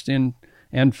Pabst and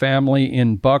family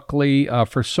in Buckley.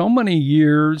 For so many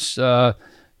years,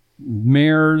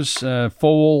 mares,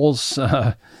 foals,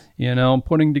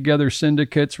 putting together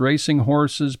syndicates, racing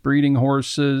horses, breeding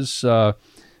horses,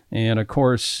 and of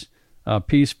course,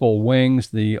 Peaceful Wings,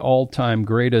 the all-time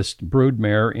greatest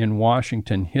broodmare in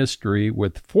Washington history,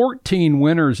 with 14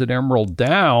 winners at Emerald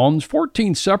Downs,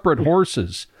 14 separate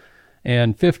horses,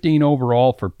 and 15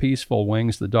 overall for Peaceful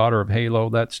Wings, the daughter of Halo.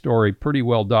 That story pretty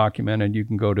well documented. You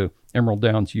can go to Emerald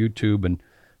Downs YouTube and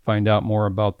find out more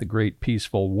about the great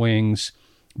Peaceful Wings.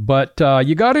 But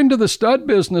you got into the stud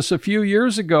business a few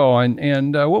years ago,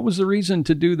 and what was the reason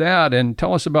to do that? And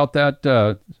tell us about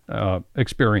that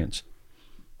experience.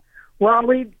 Well,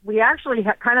 we actually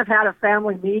kind of had a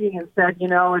family meeting and said,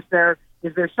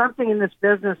 is there something in this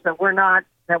business that we're not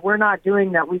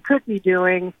doing that we could be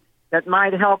doing that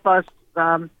might help us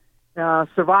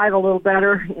survive a little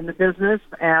better in the business?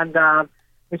 And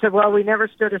we said, well, we never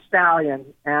stood a stallion,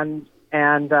 and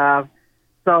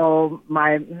so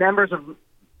my members of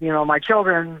my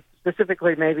children,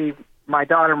 specifically maybe my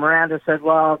daughter Miranda, said,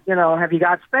 well, have you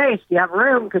got space? Do you have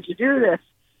room? Could you do this?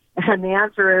 And the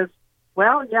answer is,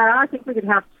 well, yeah, I think we could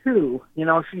have two,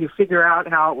 if you figure out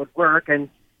how it would work. And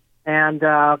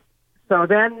so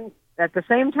then at the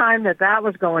same time that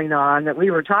was going on, that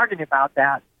we were talking about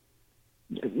that,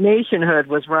 Nationhood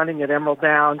was running at Emerald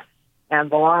Downs and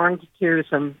belonged to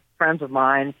some friends of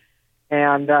mine,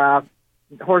 and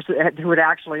horses who had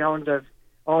actually owned a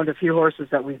few horses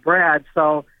that we bred.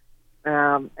 So,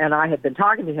 and I had been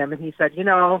talking to him, and he said,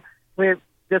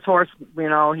 this horse,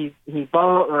 he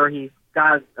bowed, or he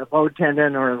got a bowed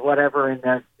tendon or whatever in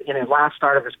his last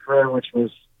start of his career, which was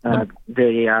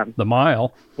the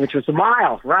mile, which was the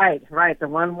mile, right, the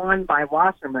one won by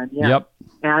Wasserman. Yeah. Yep.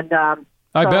 And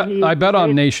I bet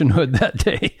on Nationhood that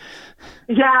day.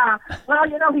 Yeah. Well,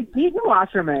 he'd beaten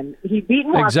Wasserman. He'd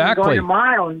beaten Wasserman going a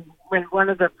mile in one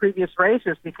of the previous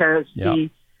races because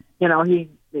he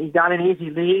got an easy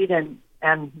lead and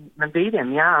beat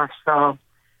him. Yeah. So.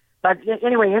 But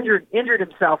anyway, injured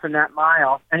himself in that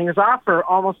mile, and he was off for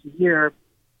almost a year.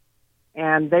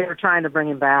 And they were trying to bring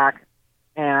him back,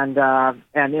 and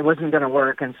it wasn't going to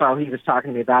work. And so he was talking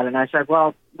to me about it, and I said,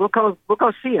 "Well, we'll go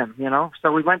see him."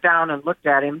 So we went down and looked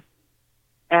at him,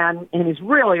 and he's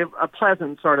really a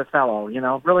pleasant sort of fellow.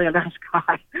 Really a nice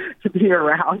guy to be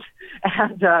around.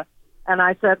 And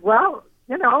I said, "Well,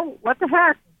 what the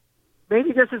heck?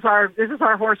 Maybe this is our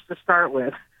horse to start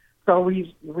with." So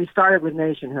we started with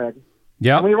Nationhood.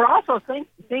 Yeah. We were also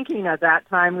thinking at that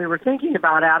time, we were thinking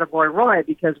about Attaboy Roy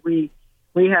because we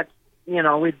had,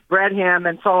 we'd bred him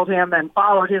and sold him and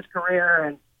followed his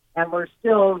career and we're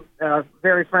still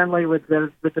very friendly with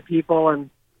the people.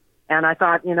 And I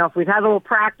thought, if we'd had a little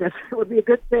practice, it would be a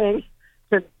good thing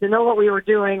to know what we were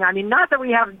doing. I mean, not that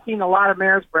we haven't seen a lot of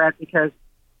mares bred, because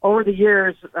over the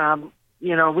years,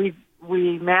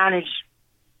 we manage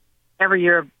every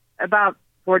year about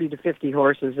 40 to 50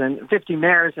 horses and 50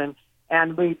 mares,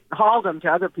 and we hauled them to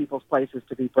other people's places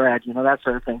to be bred, that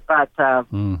sort of thing. But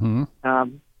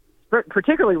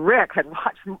particularly Rick had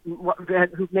who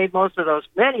made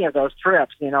many of those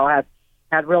trips,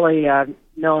 had really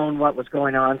known what was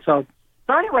going on. So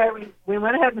anyway, we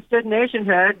went ahead and stood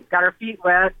Nationhood, got our feet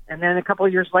wet, and then a couple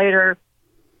of years later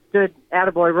stood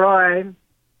Attaboy Roy,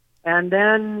 and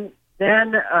then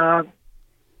Attaboy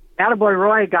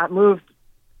Roy got moved.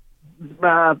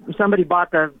 Somebody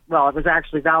bought it was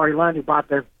actually Valerie Lund who bought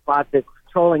the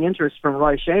controlling interest from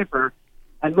Roy Schaefer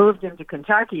and moved him to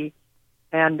Kentucky.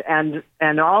 And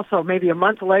also maybe a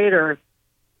month later,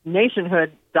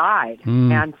 Nationhood died.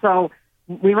 And so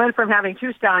we went from having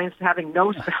two stallions to having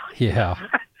no stallions. Yeah.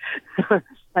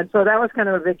 And so that was kind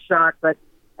of a big shock. But,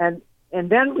 and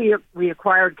then we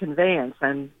acquired Conveyance.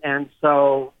 And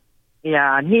so,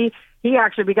 yeah, and he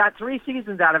actually, we got 3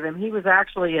 seasons out of him. He was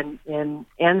actually in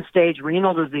end-stage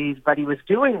renal disease, but he was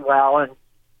doing well,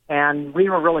 and we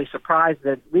were really surprised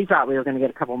that we thought we were going to get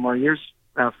a couple more years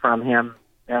from him,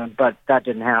 but that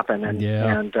didn't happen. And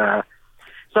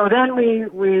so then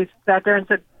we sat there and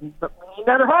said, but we need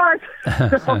another horse.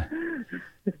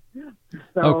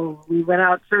 So we went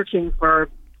out searching for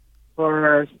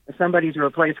for somebody to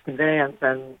replace conveyance,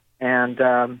 and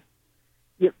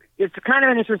it's kind of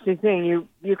an interesting thing.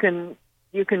 You can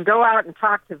go out and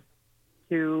talk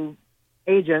to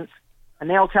agents, and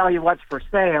they'll tell you what's for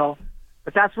sale,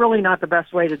 but that's really not the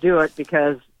best way to do it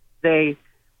because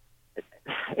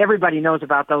everybody knows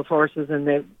about those horses,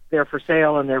 and they're for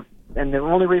sale, and the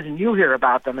only reason you hear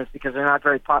about them is because they're not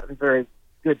very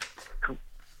good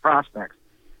prospects.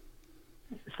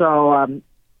 So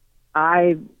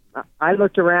I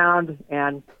looked around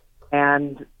and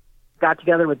got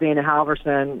together with Dana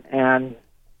Halverson, and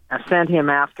I sent him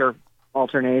after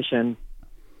Alternation,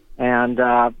 and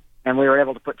we were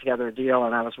able to put together a deal,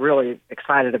 and I was really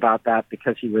excited about that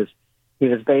because he was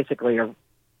basically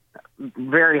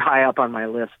very high up on my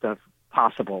list of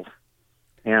possibles,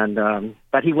 and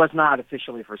but he was not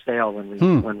officially for sale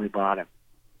when we bought him.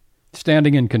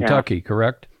 Standing in Kentucky,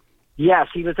 correct? Yes,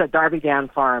 he was at Darby Dan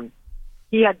Farm.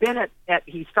 He had been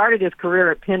he started his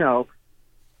career at Pin Oak,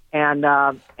 and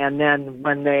then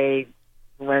when the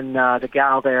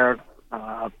gal there,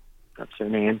 what's her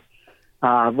name,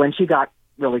 when she got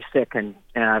really sick and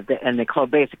they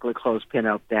basically closed Pin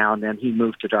Oak down, then he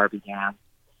moved to Darby Dan,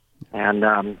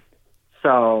 and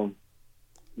so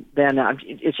then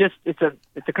it's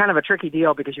a kind of a tricky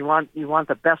deal because you want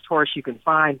the best horse you can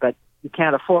find, but you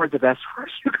can't afford the best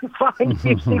horse you can find.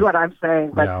 You see what I'm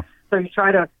saying? But so you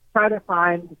try to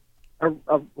find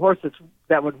a horse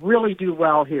that would really do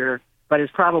well here, but is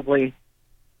probably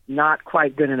not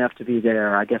quite good enough to be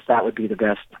there. I guess that would be the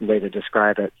best way to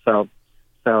describe it. So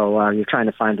you're trying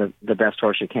to find the best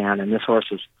horse you can, and this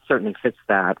horse certainly fits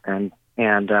that. And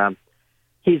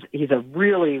he's a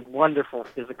really wonderful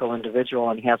physical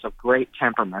individual, and he has a great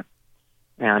temperament.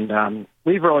 And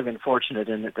we've really been fortunate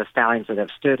in that the stallions that have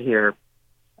stood here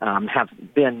have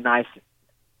been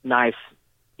nice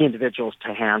individuals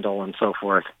to handle and so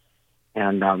forth.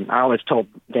 And I always told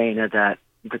Dana that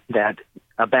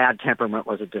a bad temperament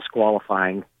was a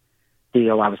disqualifying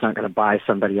deal. I was not going to buy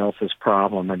somebody else's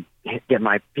problem and get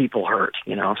my people hurt,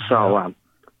 So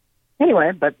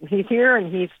anyway, but he's here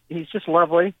and he's just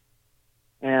lovely.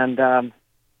 And and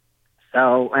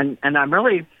I'm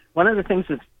really, one of the things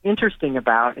that's interesting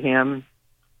about him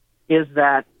is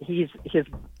that his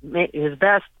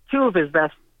best, two of his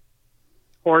best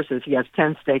horses, he has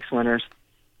 10 stakes winners,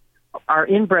 are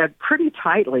inbred pretty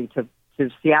tightly to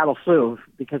Seattle Flu,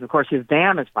 because of course his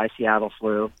dam is by Seattle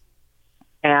Flu,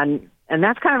 and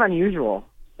that's kind of unusual.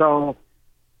 So,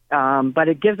 but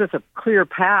it gives us a clear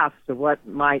path to what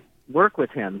might work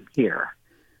with him here.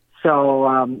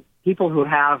 So people who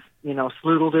have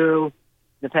Sloodle-Doo,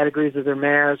 the pedigrees of their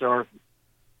mares,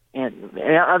 and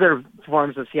other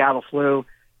forms of Seattle Flu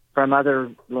from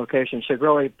other locations should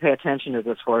really pay attention to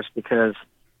this horse, because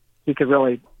they could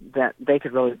really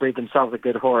breed themselves a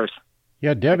good horse.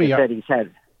 Yeah, Debbie, like he's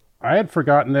had. I had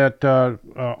forgotten that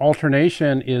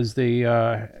Alternation is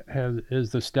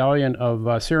the stallion of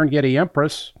Serengeti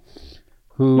Empress,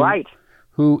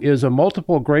 who is a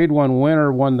multiple Grade 1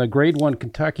 winner, won the Grade 1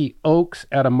 Kentucky Oaks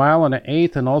at 1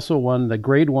 1/8 and also won the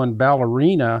Grade 1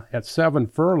 Ballerina at 7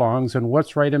 furlongs. And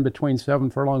what's right in between 7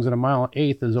 furlongs and 1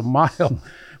 1/8 is a mile,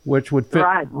 which would fit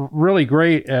really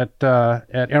great at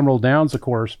Emerald Downs, of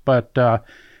course. But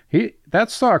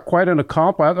that's quite an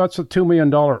accomplishment. That's a $2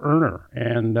 million earner.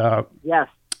 And yes,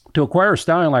 to acquire a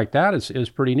stallion like that is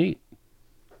pretty neat.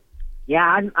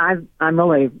 Yeah, I'm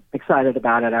really excited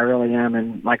about it. I really am.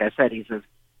 And like I said, he's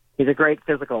a great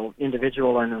physical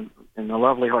individual and a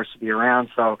lovely horse to be around.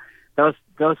 So those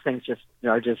things just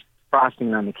are just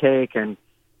frosting on the cake. And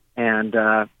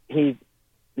he,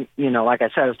 like I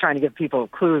said, I was trying to give people a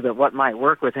clue that what might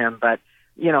work with him. But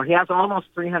he has almost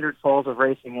 300 foals of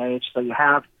racing age, so you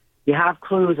have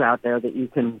clues out there that you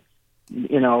can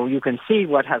see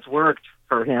what has worked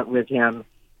for him with him.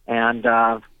 And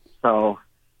so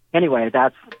anyway,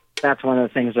 that's one of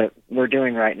the things that we're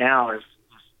doing right now is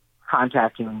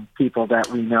contacting people that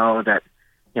we know, that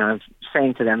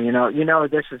saying to them,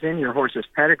 this is in your horse's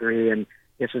pedigree, and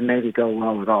this would maybe go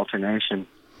well with Alternation.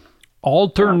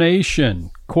 Alternation,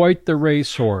 quite the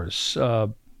racehorse,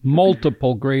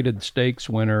 multiple graded stakes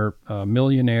winner,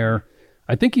 millionaire.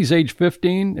 I think he's age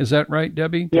 15. Is that right,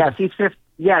 Debbie? Yes, he's 15.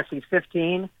 Yes, he's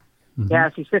 15. Mm-hmm.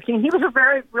 Yes, he's 15. He was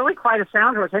really quite a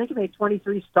sound horse. I think he made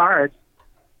 23 starts.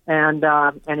 And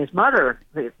his mother,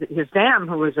 his dam,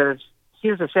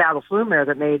 she was a Seattle Flu mare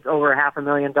that made over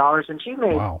 $500,000, and she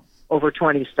made over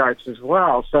 20 starts as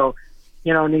well. So,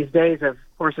 in these days of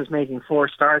horses making 4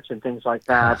 starts and things like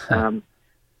that,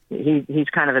 he's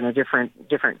kind of in a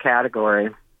different category,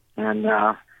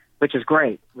 and which is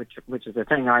great, which is the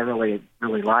thing I really,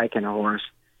 really like in a horse.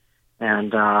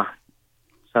 And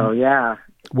so yeah,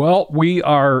 Well, we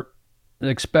are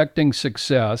expecting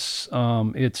success.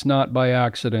 It's not by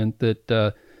accident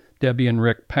that Debbie and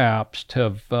Rick Pabst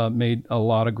have made a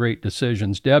lot of great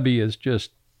decisions. Debbie is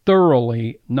just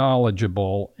thoroughly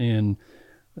knowledgeable in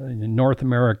North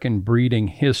American breeding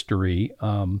history.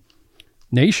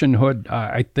 Nationhood,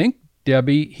 I think,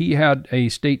 Debbie, he had a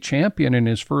state champion in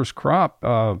his first crop.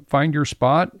 Find Your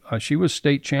Spot, she was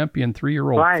state champion,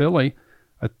 3-year-old filly.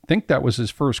 I think that was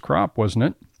his first crop, wasn't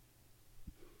it?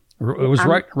 It was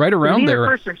right around there.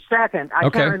 First or second, I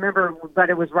can't remember,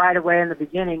 but it was right away in the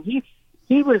beginning.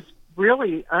 He was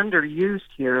really underused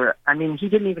here. I mean, he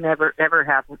didn't even ever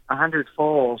have 100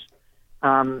 foals.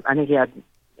 I think he had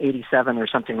 87 or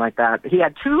something like that. He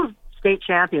had 2 state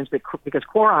champions because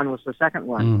Coron was the second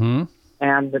one. Mm-hmm.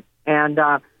 And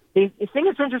the thing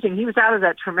that's interesting, he was out of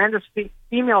that tremendous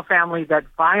female family that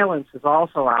Violence is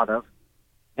also out of,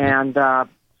 and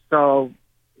so.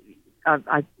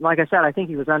 Like I said, I think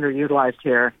he was underutilized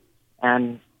here,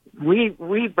 and we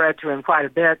bred to him quite a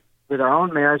bit with our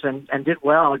own mares and did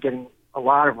well, getting a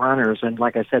lot of runners. And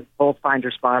like I said, both Find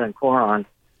Your Spot and Coron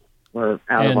were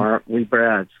out of our we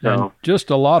bred. So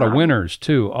just a lot of winners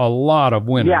too, a lot of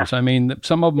winners. Yes. I mean,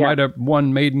 some of them might have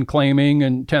won maiden claiming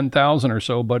and 10,000 or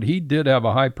so, but he did have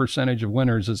a high percentage of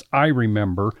winners, as I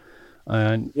remember.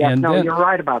 And then, you're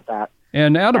right about that.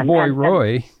 And Attaboy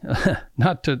Roy,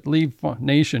 not to leave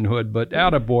nationhood, but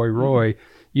Attaboy Roy,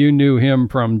 you knew him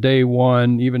from day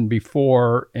one, even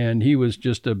before, and he was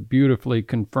just a beautifully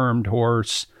confirmed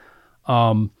horse.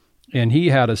 And he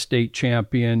had a state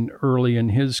champion early in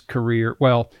his career.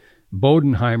 Well,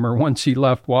 Bodenheimer, once he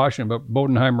left Washington, but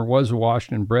Bodenheimer was a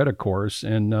Washington bred, of course,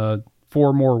 and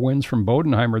 4 more wins from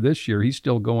Bodenheimer this year. He's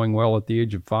still going well at the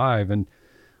age of 5. And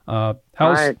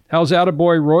how's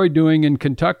Attaboy Roy doing in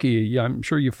Kentucky? I'm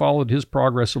sure you followed his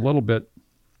progress a little bit.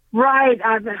 Right.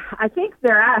 I think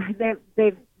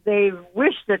they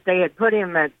wish that they had put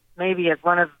him at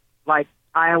one of like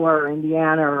Iowa or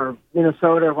Indiana or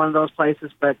Minnesota or one of those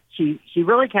places, but she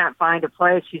really can't find a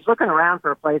place. She's looking around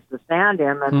for a place to stand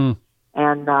him,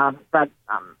 but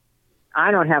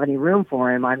I don't have any room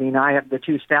for him. I mean, I have the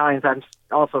 2 stallions. I'm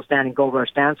also standing Gold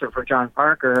Rush Dancer for John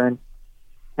Parker,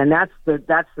 and that's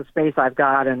the space I've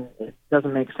got, and it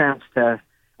doesn't make sense to.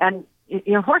 And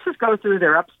horses go through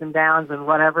their ups and downs and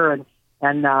whatever, and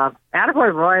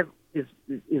Attaboy Roy is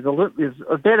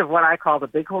a bit of what I call the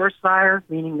big horse sire,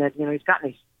 meaning that he's gotten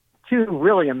these 2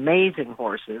 really amazing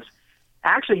horses.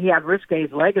 Actually, he had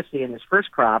Risque's Legacy in his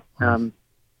first crop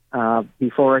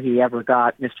before he ever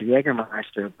got Mr.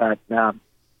 Jägermeister. But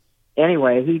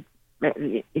anyway, he's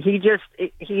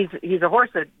a horse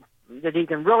that he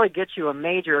can really get you a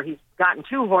major. He's gotten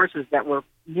 2 horses that were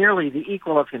nearly the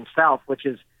equal of himself,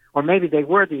 or maybe they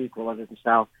were the equal of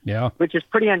himself. Yeah, which is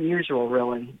pretty unusual,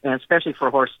 really, and especially for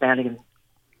a horse standing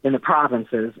in the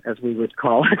provinces, as we would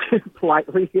call it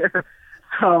politely here.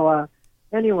 So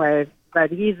anyway, but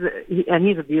he's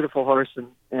a beautiful horse,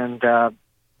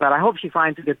 but I hope she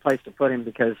finds a good place to put him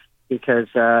because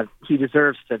he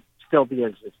deserves to still be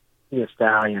a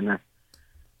stallion.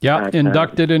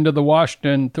 Inducted into the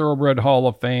Washington Thoroughbred Hall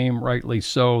of Fame, rightly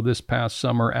so, this past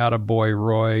summer. Attaboy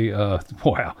Roy.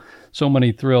 Wow, so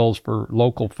many thrills for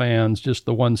local fans. Just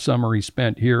the one summer he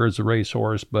spent here as a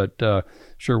racehorse, but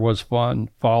sure was fun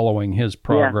following his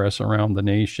progress around the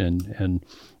nation. And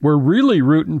we're really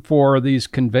rooting for these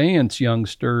conveyance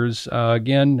youngsters.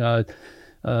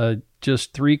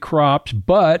 Just 3 crops,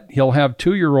 but he'll have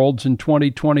 2-year-olds in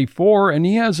 2024, and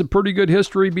he has a pretty good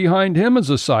history behind him as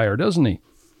a sire, doesn't he?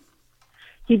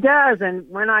 He does, and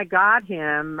when I got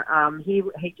him, he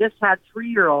just had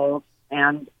 3-year-olds,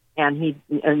 and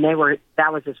that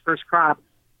was his first crop,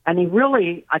 and he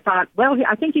really, I thought,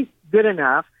 I think he's good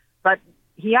enough, but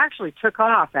he actually took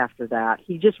off after that.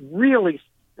 He just really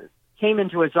came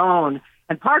into his own,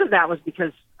 and part of that was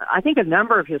because I think a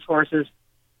number of his horses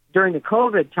during the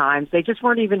COVID times, they just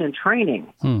weren't even in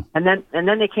training, and then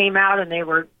they came out and they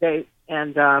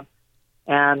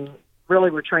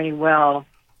really were training well.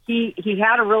 He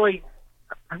had a really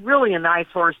a nice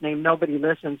horse named Nobody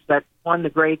Listens that won the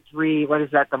Grade 3. What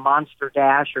is that? The Monster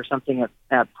Dash or something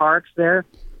at Parks there,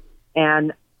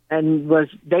 and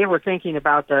they were thinking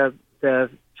about the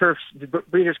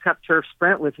Breeders' Cup Turf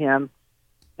Sprint with him,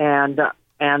 and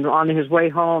on his way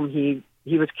home he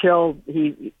was killed.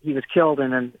 He was killed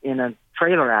in a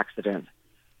trailer accident,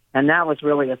 and that was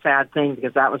really a sad thing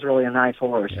because that was really a nice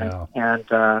horse.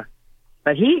 Yeah.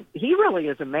 But he really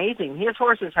is amazing. His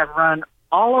horses have run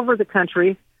all over the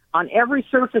country on every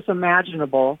surface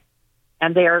imaginable,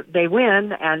 and they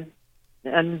win and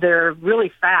they're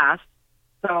really fast.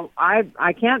 So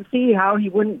I can't see how he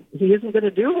isn't going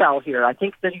to do well here. I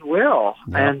think that he will.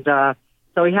 Yeah. And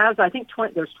so he has, I think,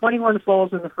 there's 21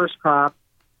 foals in the first crop,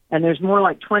 and there's more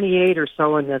like 28 or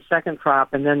so in the second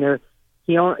crop, and then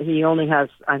he only has,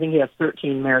 I think he has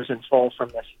 13 mares in foal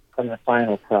from the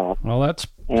final crop. Well, that's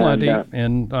plenty,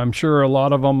 and I'm sure a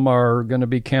lot of them are going to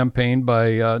be campaigned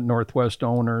by Northwest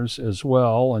owners as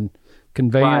well, and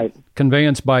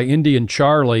conveyance by Indian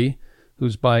Charlie,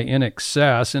 who's by In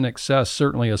Excess. In Excess,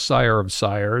 certainly a sire of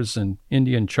sires, and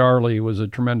Indian Charlie was a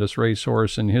tremendous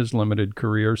racehorse in his limited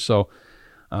career. So,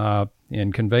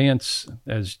 and conveyance,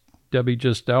 as Debbie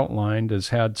just outlined, has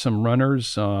had some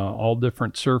runners, all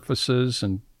different surfaces,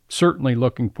 and certainly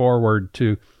looking forward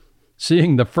to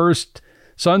seeing the first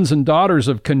sons and daughters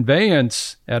of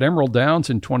conveyance at Emerald Downs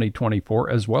in 2024,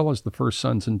 as well as the first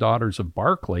sons and daughters of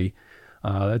Barkley.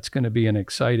 That's going to be an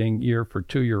exciting year for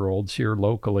 2-year-olds here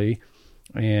locally.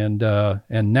 And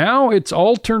now it's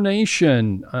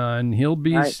alternation, and he'll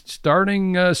be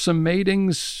starting some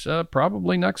matings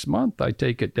probably next month, I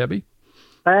take it, Debbie?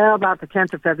 Well, about the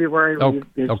 10th of February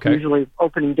is usually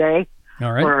opening day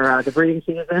for the breeding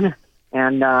season.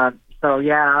 And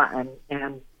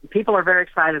and people are very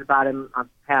excited about him. I've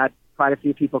had quite a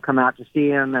few people come out to see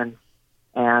him,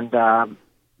 and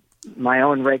my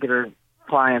own regular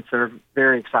clients are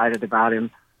very excited about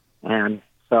him. And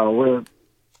so we're,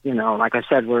 like I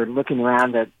said, we're looking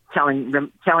around at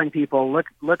telling people,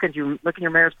 look at your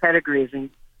mare's pedigrees, and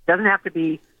it doesn't have to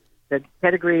be the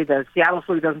pedigree. The Seattle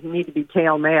Flu doesn't need to be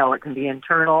tail male. It can be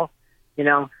internal.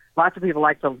 Lots of people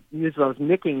like to use those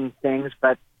nicking things,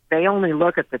 but they only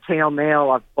look at the tail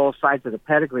male of both sides of the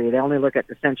pedigree. They only look at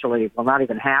essentially, not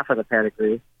even half of the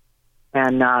pedigree.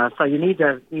 And so you need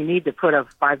to put a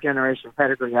 5-generation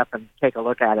pedigree up and take a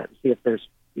look at it and see if there's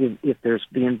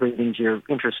the inbreedings you're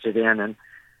interested in and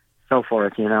so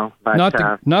forth, But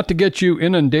not to get you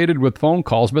inundated with phone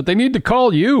calls, but they need to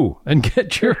call you and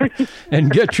get your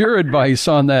advice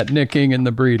on that nicking and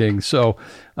the breeding. So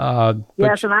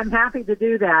yes, and I'm happy to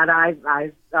do that.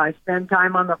 I spend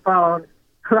time on the phone.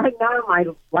 Right now, my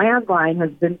landline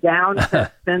has been down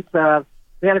since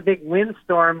we had a big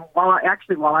windstorm while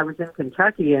I was in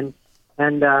Kentucky, and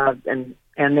the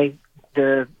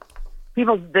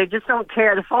people, they just don't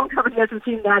care. The phone company doesn't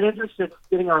seem that interested in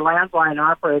getting our landline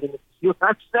operating. You know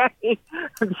what I'm saying?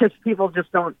 Because people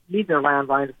just don't need their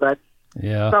landlines. But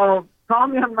so call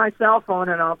me on my cell phone,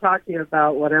 and I'll talk to you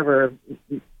about whatever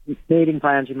dating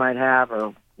plans you might have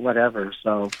or whatever.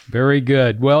 So very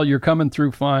good. Well, you're coming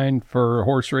through fine for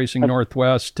Horse Racing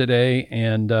Northwest today,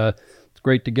 and it's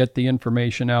great to get the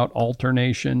information out.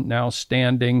 Alternation now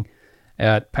standing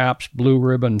at Pabst Blue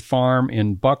Ribbon Farm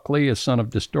in Buckley, a son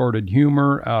of Distorted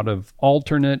Humor out of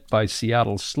Alternate by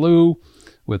Seattle Slew,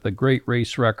 with a great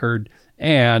race record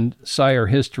and sire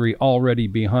history already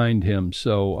behind him.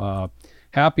 So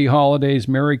happy holidays,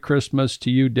 Merry Christmas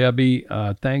to you, Debbie.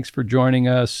 Thanks for joining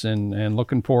us, and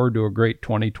looking forward to a great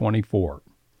 2024.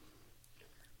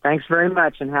 Thanks very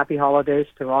much, and happy holidays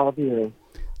to all of you.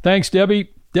 Thanks,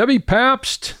 Debbie. Debbie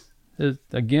Pabst,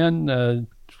 again,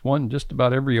 won just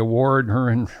about every award, her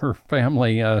and her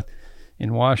family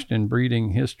in Washington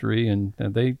breeding history, and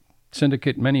they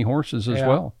syndicate many horses as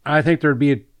well. I think there'd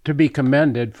be to be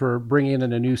commended for bringing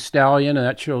in a new stallion, and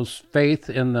that shows faith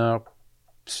in the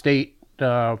state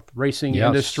racing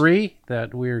industry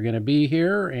that we're going to be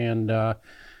here, and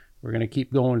we're going to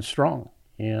keep going strong.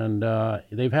 And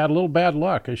they've had a little bad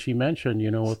luck, as she mentioned,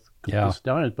 with the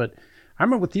stallions, but I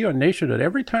remember with you on Nationhood,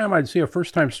 every time I'd see a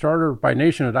first-time starter by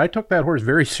Nationhood, I took that horse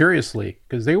very seriously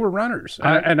because they were runners.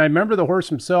 And I remember the horse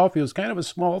himself. He was kind of a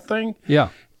small thing. Yeah.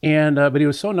 And but he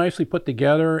was so nicely put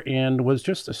together and was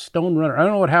just a stone runner. I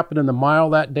don't know what happened in the mile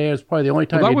that day. It was probably the only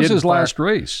time that was his last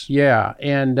race. Yeah.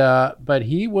 And but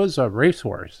he was a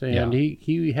racehorse, and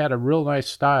he had a real nice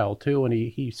style, too, and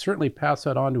he certainly passed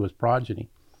that on to his progeny.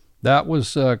 That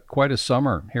was quite a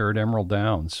summer here at Emerald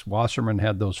Downs. Wasserman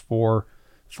had those 4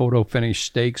 photo finish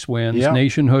stakes wins. Yep.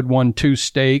 Nationhood won 2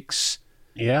 stakes.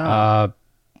 Yeah.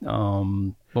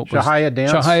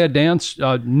 Shahaya Dance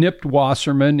nipped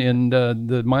Wasserman in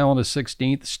the mile and a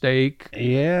 16th stake.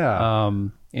 Yeah.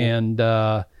 And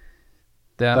that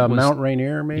was Mount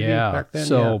Rainier maybe back then.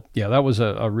 So that was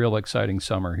a real exciting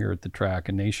summer here at the track.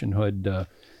 And Nationhood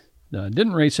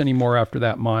didn't race anymore after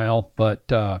that mile,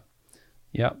 but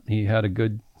he had a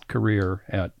good career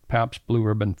at Pabst Blue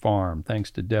Ribbon Farm. Thanks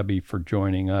to Debbie for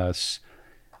joining us.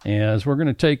 As we're going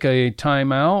to take a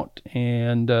timeout,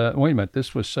 and wait a minute,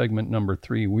 this was segment number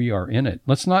 3. We are in it.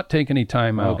 Let's not take any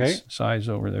timeouts. Okay. Si's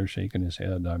over there shaking his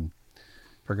head. I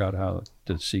forgot how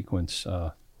to sequence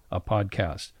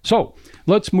podcast. So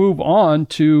let's move on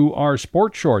to our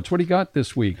sports shorts. What do you got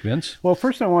this week, Vince? Well,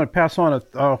 first I want to pass on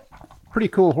a pretty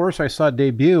cool horse I saw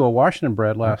debut, a Washington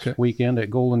bred last weekend at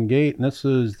Golden Gate, and this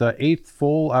is the 8th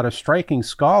foal out of Striking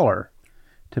Scholar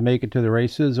to make it to the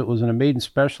races. It was in a maiden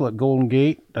special at Golden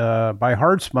Gate by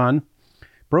Hardspun.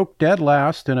 Broke dead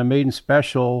last in a maiden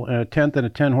special, 10th in a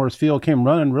 10-horse field. Came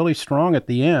running really strong at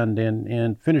the end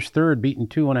and finished third, beaten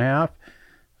 2.5.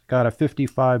 Got a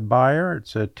 55 buyer.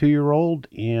 It's a 2-year-old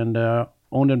and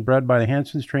owned and bred by the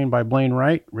Hansons, trained by Blaine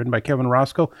Wright, ridden by Kevin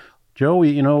Roscoe. Joe,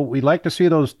 we like to see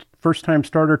those first-time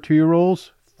starter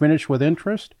 2-year-olds finish with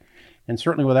interest, and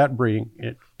certainly with that breeding,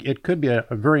 it could be a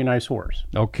very nice horse.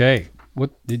 Okay.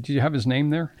 What did you have his name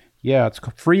there? Yeah, it's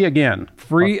Free Again.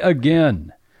 Free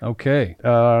Again. Okay.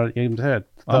 I'm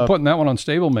putting that one on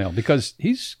Stable Mail because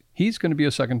he's going to be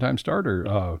a second-time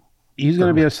starter. He's going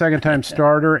to be a second-time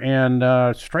starter,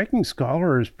 and Striking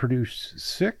Scholar has produced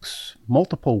 6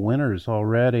 multiple winners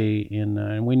already,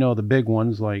 and we know the big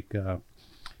ones like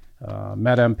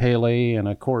Madame Pele and,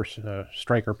 of course,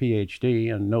 Striker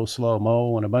PhD and No Slow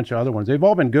Mo and a bunch of other ones. They've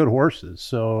all been good horses,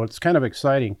 so it's kind of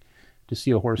exciting to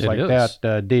see a horse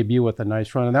that debut with a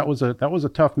nice run. And that was a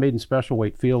tough maiden special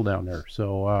weight field down there,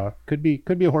 so could be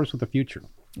a horse with a future.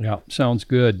 Yeah, sounds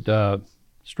good.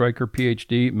 Striker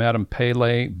PhD, Madame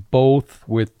Pele, both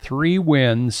with 3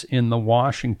 wins in the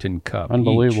Washington Cup.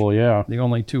 Unbelievable, yeah. The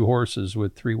only 2 horses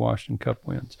with 3 Washington Cup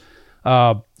wins.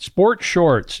 Sports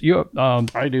shorts.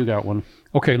 I do got one.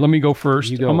 Okay, let me go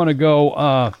first. You go. I'm going to go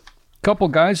a couple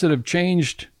guys that have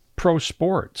changed pro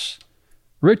sports.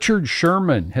 Richard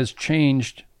Sherman has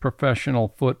changed professional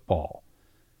football.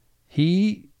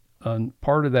 He,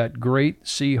 part of that great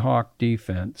Seahawk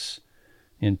defense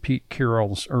in Pete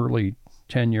Carroll's early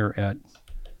tenure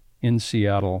in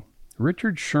Seattle,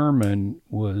 Richard Sherman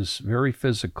was very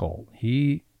physical.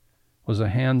 He was a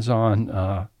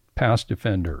hands-on pass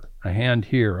defender, a hand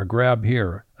here, a grab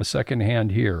here, a second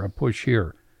hand here, a push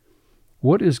here.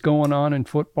 What is going on in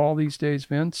football these days,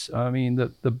 Vince? I mean,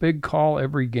 the big call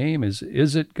every game is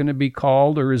it going to be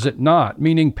called or is it not?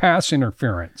 Meaning pass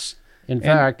interference. In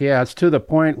fact, it's to the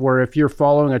point where if you're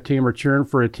following a team or cheering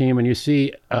for a team and you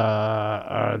see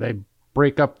they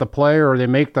break up the play or they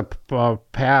make the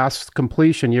pass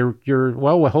completion, you're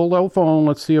hold the phone,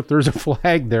 let's see if there's a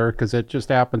flag there, because it just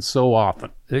happens so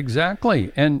often.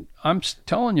 Exactly. And I'm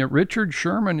telling you, Richard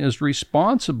Sherman is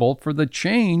responsible for the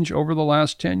change over the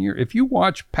last 10 years. If you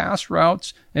watch pass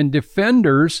routes and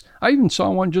defenders, I even saw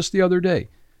one just the other day.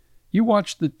 You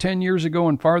watch the 10 years ago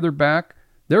and farther back,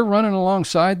 they're running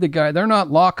alongside the guy. They're not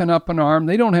locking up an arm.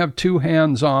 They don't have 2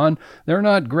 hands on. They're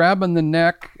not grabbing the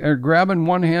neck or grabbing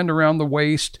one hand around the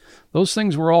waist. Those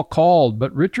things were all called.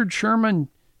 But Richard Sherman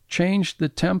changed the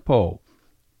tempo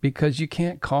because you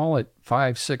can't call it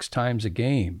 5-6 times a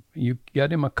game. You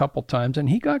get him a couple times, and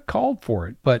he got called for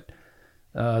it. But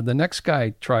the next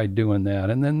guy tried doing that,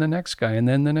 and then the next guy, and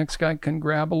then the next guy can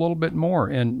grab a little bit more.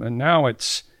 And now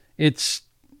it's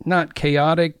not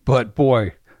chaotic, but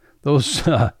boy,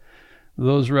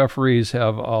 those referees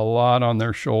have a lot on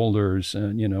their shoulders,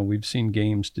 and we've seen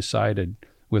games decided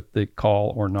with the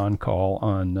call or non-call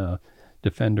on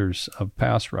defenders of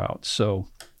pass routes. So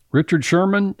Richard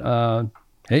Sherman,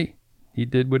 hey, he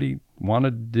did what he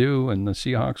wanted to do, and the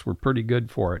Seahawks were pretty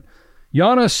good for it.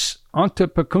 Giannis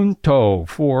Antetokounmpo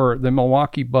for the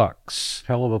Milwaukee Bucks.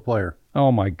 Hell of a player.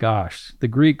 Oh my gosh, the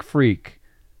Greek freak.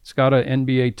 He's got an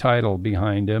NBA title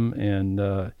behind him,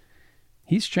 and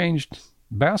he's changed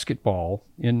basketball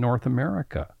in North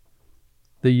America.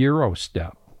 The Euro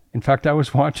step. In fact, I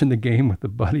was watching the game with a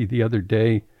buddy the other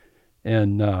day,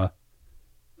 and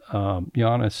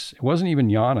Giannis, it wasn't even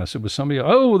Giannis, it was somebody,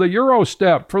 the Euro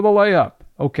step for the layup.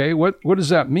 Okay, what does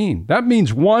that mean? That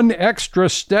means one extra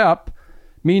step,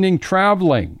 meaning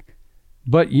traveling.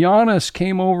 But Giannis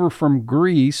came over from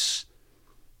Greece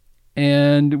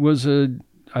and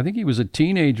I think he was a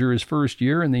teenager his first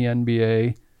year in the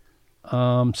NBA.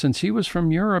 Since he was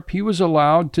from Europe, he was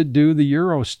allowed to do the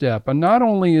Euro step. And not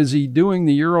only is he doing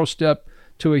the Euro step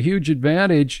to a huge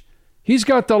advantage, he's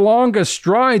got the longest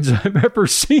strides I've ever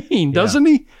seen, doesn't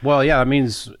he? Well, yeah, it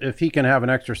means if he can have an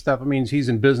extra step, it means he's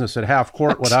in business at half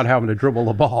court without having to dribble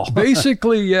the ball.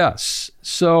 Basically, yes.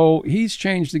 So he's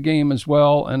changed the game as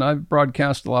well. And I've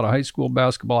broadcast a lot of high school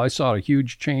basketball. I saw a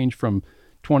huge change from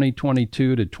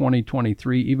 2022 to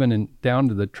 2023, even down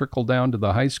to the trickle down to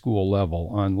the high school level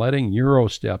on letting Euro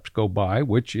steps go by,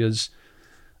 which is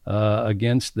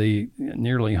against the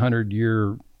nearly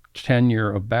 100-year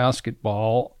tenure of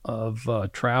basketball of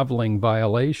traveling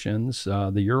violations.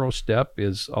 The Euro step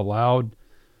is allowed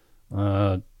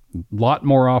lot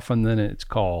more often than it's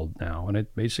called now, and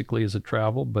it basically is a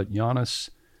travel. But Giannis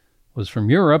was from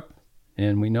Europe,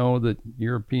 and we know that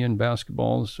European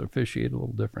basketball is officiated a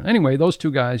little different. Anyway, those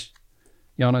two guys,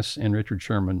 Giannis and Richard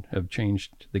Sherman, have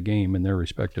changed the game in their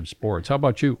respective sports. How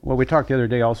about you? Well, we talked the other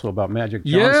day also about Magic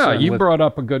Johnson. Yeah, you brought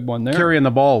up a good one there. Carrying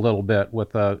the ball a little bit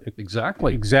with a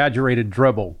exaggerated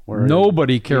dribble. Where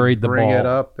nobody carried the ball it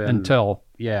up until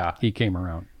he came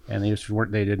around. And they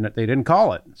didn't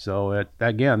call it. So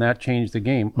that changed the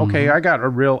game. Okay, I got a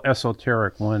real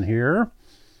esoteric one here.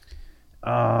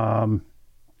 New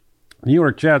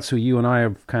York Jets, who you and I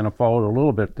have kind of followed a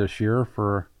little bit this year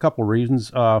for a couple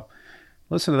reasons.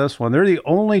 Listen to this one. They're the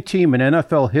only team in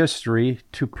NFL history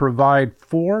to provide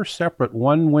 4 separate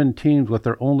one-win teams with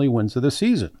their only wins of the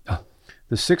season.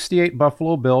 The 68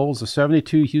 Buffalo Bills, the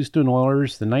 72 Houston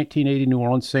Oilers, the 1980 New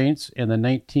Orleans Saints, and the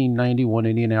 1991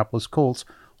 Indianapolis Colts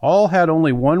all had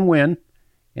only one win,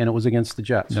 and it was against the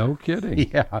Jets. No kidding.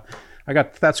 Yeah.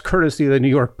 That's courtesy of the New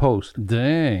York Post.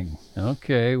 Dang.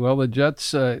 Okay. Well, the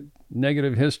Jets'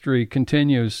 negative history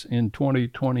continues in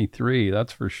 2023.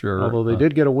 That's for sure. Although they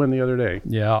did get a win the other day.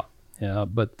 Yeah. Yeah.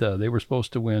 But they were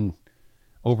supposed to win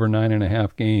over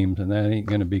 9.5 games, and that ain't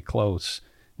going to be close.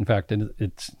 In fact,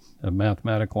 it's a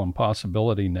mathematical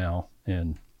impossibility now.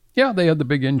 And yeah, they had the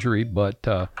big injury,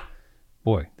 but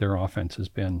boy, their offense has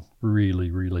been really,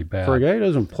 really bad. For a guy who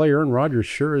doesn't play, Aaron Rodgers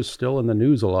sure is still in the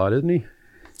news a lot, isn't he?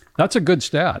 That's a good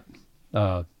stat.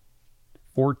 4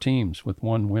 teams with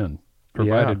 1 win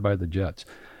provided by the Jets.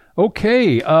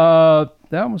 Okay, that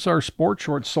was our Sports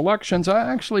Short selections.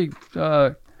 I actually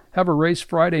have a race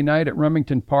Friday night at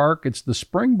Remington Park. It's the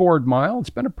Springboard Mile. It's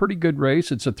been a pretty good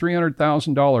race. It's a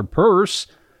 $300,000 purse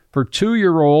for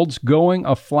 2-year-olds going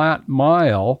a flat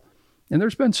mile. And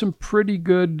there's been some pretty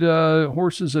good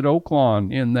horses at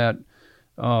Oaklawn in that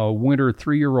winter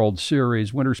 3-year-old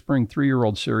series, winter spring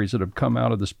 3-year-old series that have come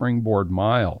out of the Springboard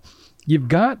Mile. You've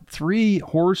got 3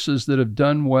 horses that have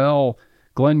done well.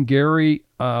 Glengarry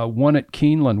won at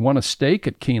Keeneland, won a stake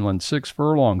at Keeneland, 6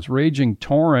 furlongs. Raging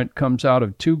Torrent comes out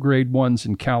of 2 Grade 1s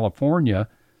in California.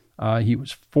 He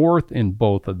was 4th in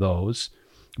both of those,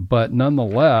 but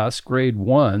nonetheless, Grade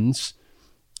 1s.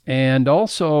 And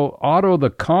also Otto the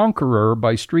Conqueror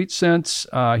by Street Sense.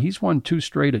 He's won 2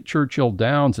 straight at Churchill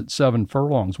Downs at 7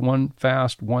 furlongs. 1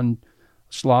 fast, 1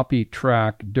 sloppy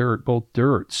track, both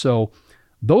dirt. So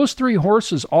those 3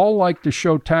 horses all like to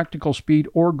show tactical speed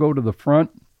or go to the front.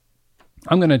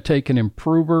 I'm going to take an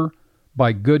Improver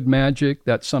by Good Magic.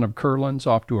 That son of Curlin's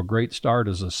off to a great start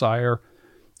as a sire.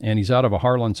 And he's out of a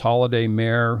Harlan's Holiday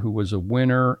mare who was a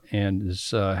winner and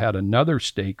has had another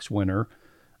stakes winner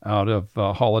out of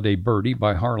Holiday Birdie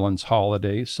by Harlan's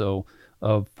Holiday. So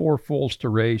of 4 foals to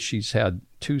race, she's had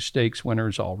 2 stakes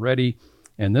winners already.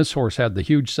 And this horse had the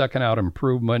huge second out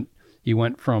improvement. He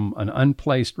went from an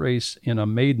unplaced race in a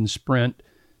maiden sprint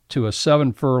to a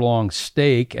 7 furlong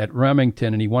stake at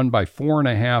Remington, and he won by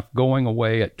 4.5 going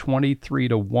away at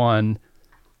 23-1.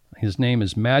 His name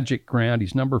is Magic Grant.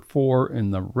 He's number 4 in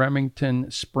the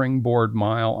Remington Springboard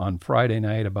Mile on Friday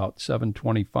night, about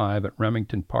 7:25 at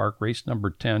Remington Park. Race number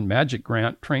 10. Magic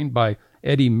Grant, trained by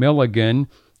Eddie Milligan,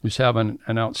 who's having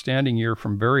an outstanding year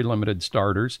from very limited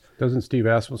starters. Doesn't Steve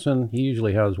Asmussen? He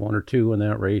usually has 1 or 2 in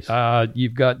that race.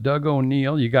 You've got Doug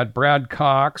O'Neill. You got Brad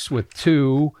Cox with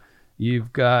 2.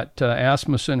 You've got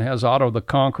Asmussen has Otto the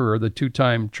Conqueror, the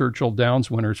 2-time Churchill Downs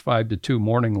winners, 5-2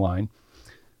 morning line.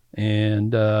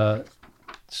 And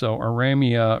so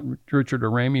Richard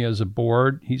Aramia is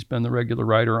aboard. He's been the regular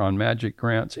rider on Magic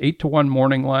Grant's 8-1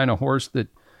 morning line, a horse that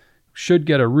should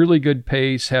get a really good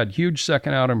pace, had huge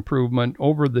second out improvement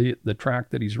over the track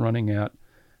that he's running at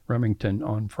Remington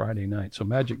on Friday night. So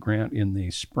Magic Grant in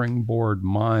the Springboard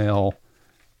Mile,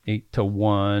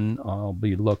 8-1. I'll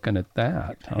be looking at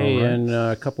that. Hey, right. And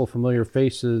a couple of familiar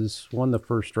faces won the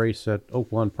first race at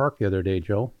Oaklawn Park the other day,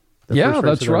 Joe.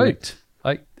 That's right.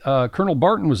 Colonel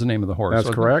Barton was the name of the horse.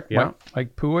 That's correct, yeah.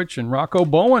 Mike Puich and Rocco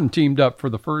Bowen teamed up for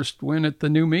the first win at the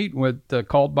new meet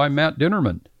called by Matt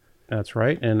Dinnerman. That's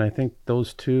right, and I think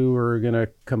those 2 are going to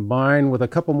combine with a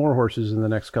couple more horses in the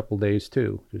next couple days,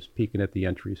 too, just peeking at the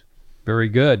entries. Very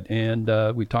good,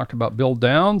 and we talked about Bill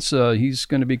Downs. He's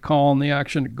going to be calling the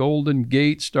action at Golden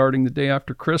Gate starting the day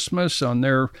after Christmas on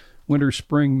their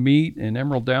winter-spring meet, and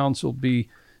Emerald Downs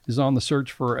is on the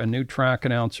search for a new track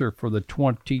announcer for the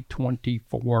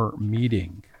 2024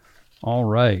 meeting. All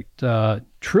right.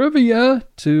 Trivia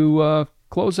to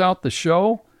close out the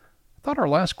show. I thought our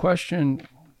last question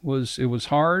was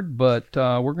hard, but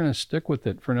we're going to stick with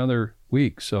it for another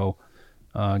week. So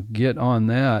get on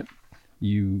that,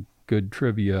 you good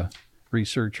trivia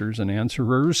researchers and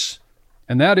answerers.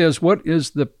 And that is, what is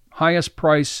the highest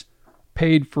price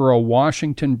paid for a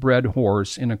Washington-bred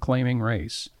horse in a claiming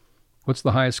race? What's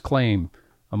the highest claim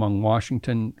among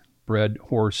Washington-bred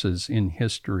horses in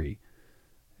history?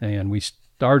 And we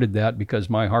started that because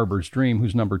My Harbor's Dream,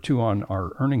 who's number 2 on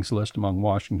our earnings list among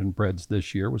Washington-breds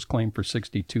this year, was claimed for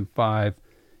 $62,500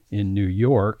 in New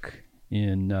York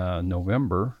in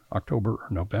October or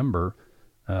November,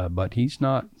 but he's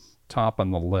not top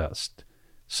on the list.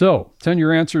 So send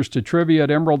your answers to trivia at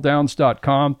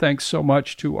emeralddowns.com. Thanks so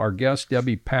much to our guest,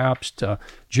 Debbie Pabst,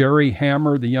 Jerry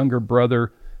Hammer, the younger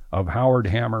brother of Howard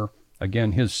Hammer.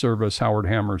 Again, his service, Howard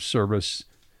Hammer's service,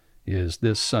 is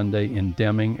this Sunday in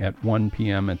Deming at 1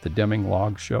 p.m. at the Deming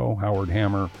Log Show. Howard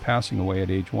Hammer passing away at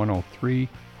age 103.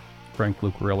 Frank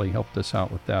Lucarelli helped us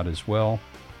out with that as well.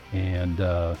 And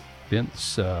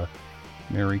Vince,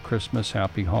 Merry Christmas,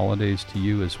 Happy Holidays to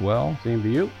you as well. Same to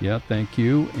you. Yeah, thank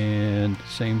you. And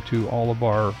same to all of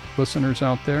our listeners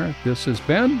out there. This has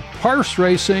been Horse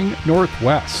Racing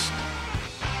Northwest.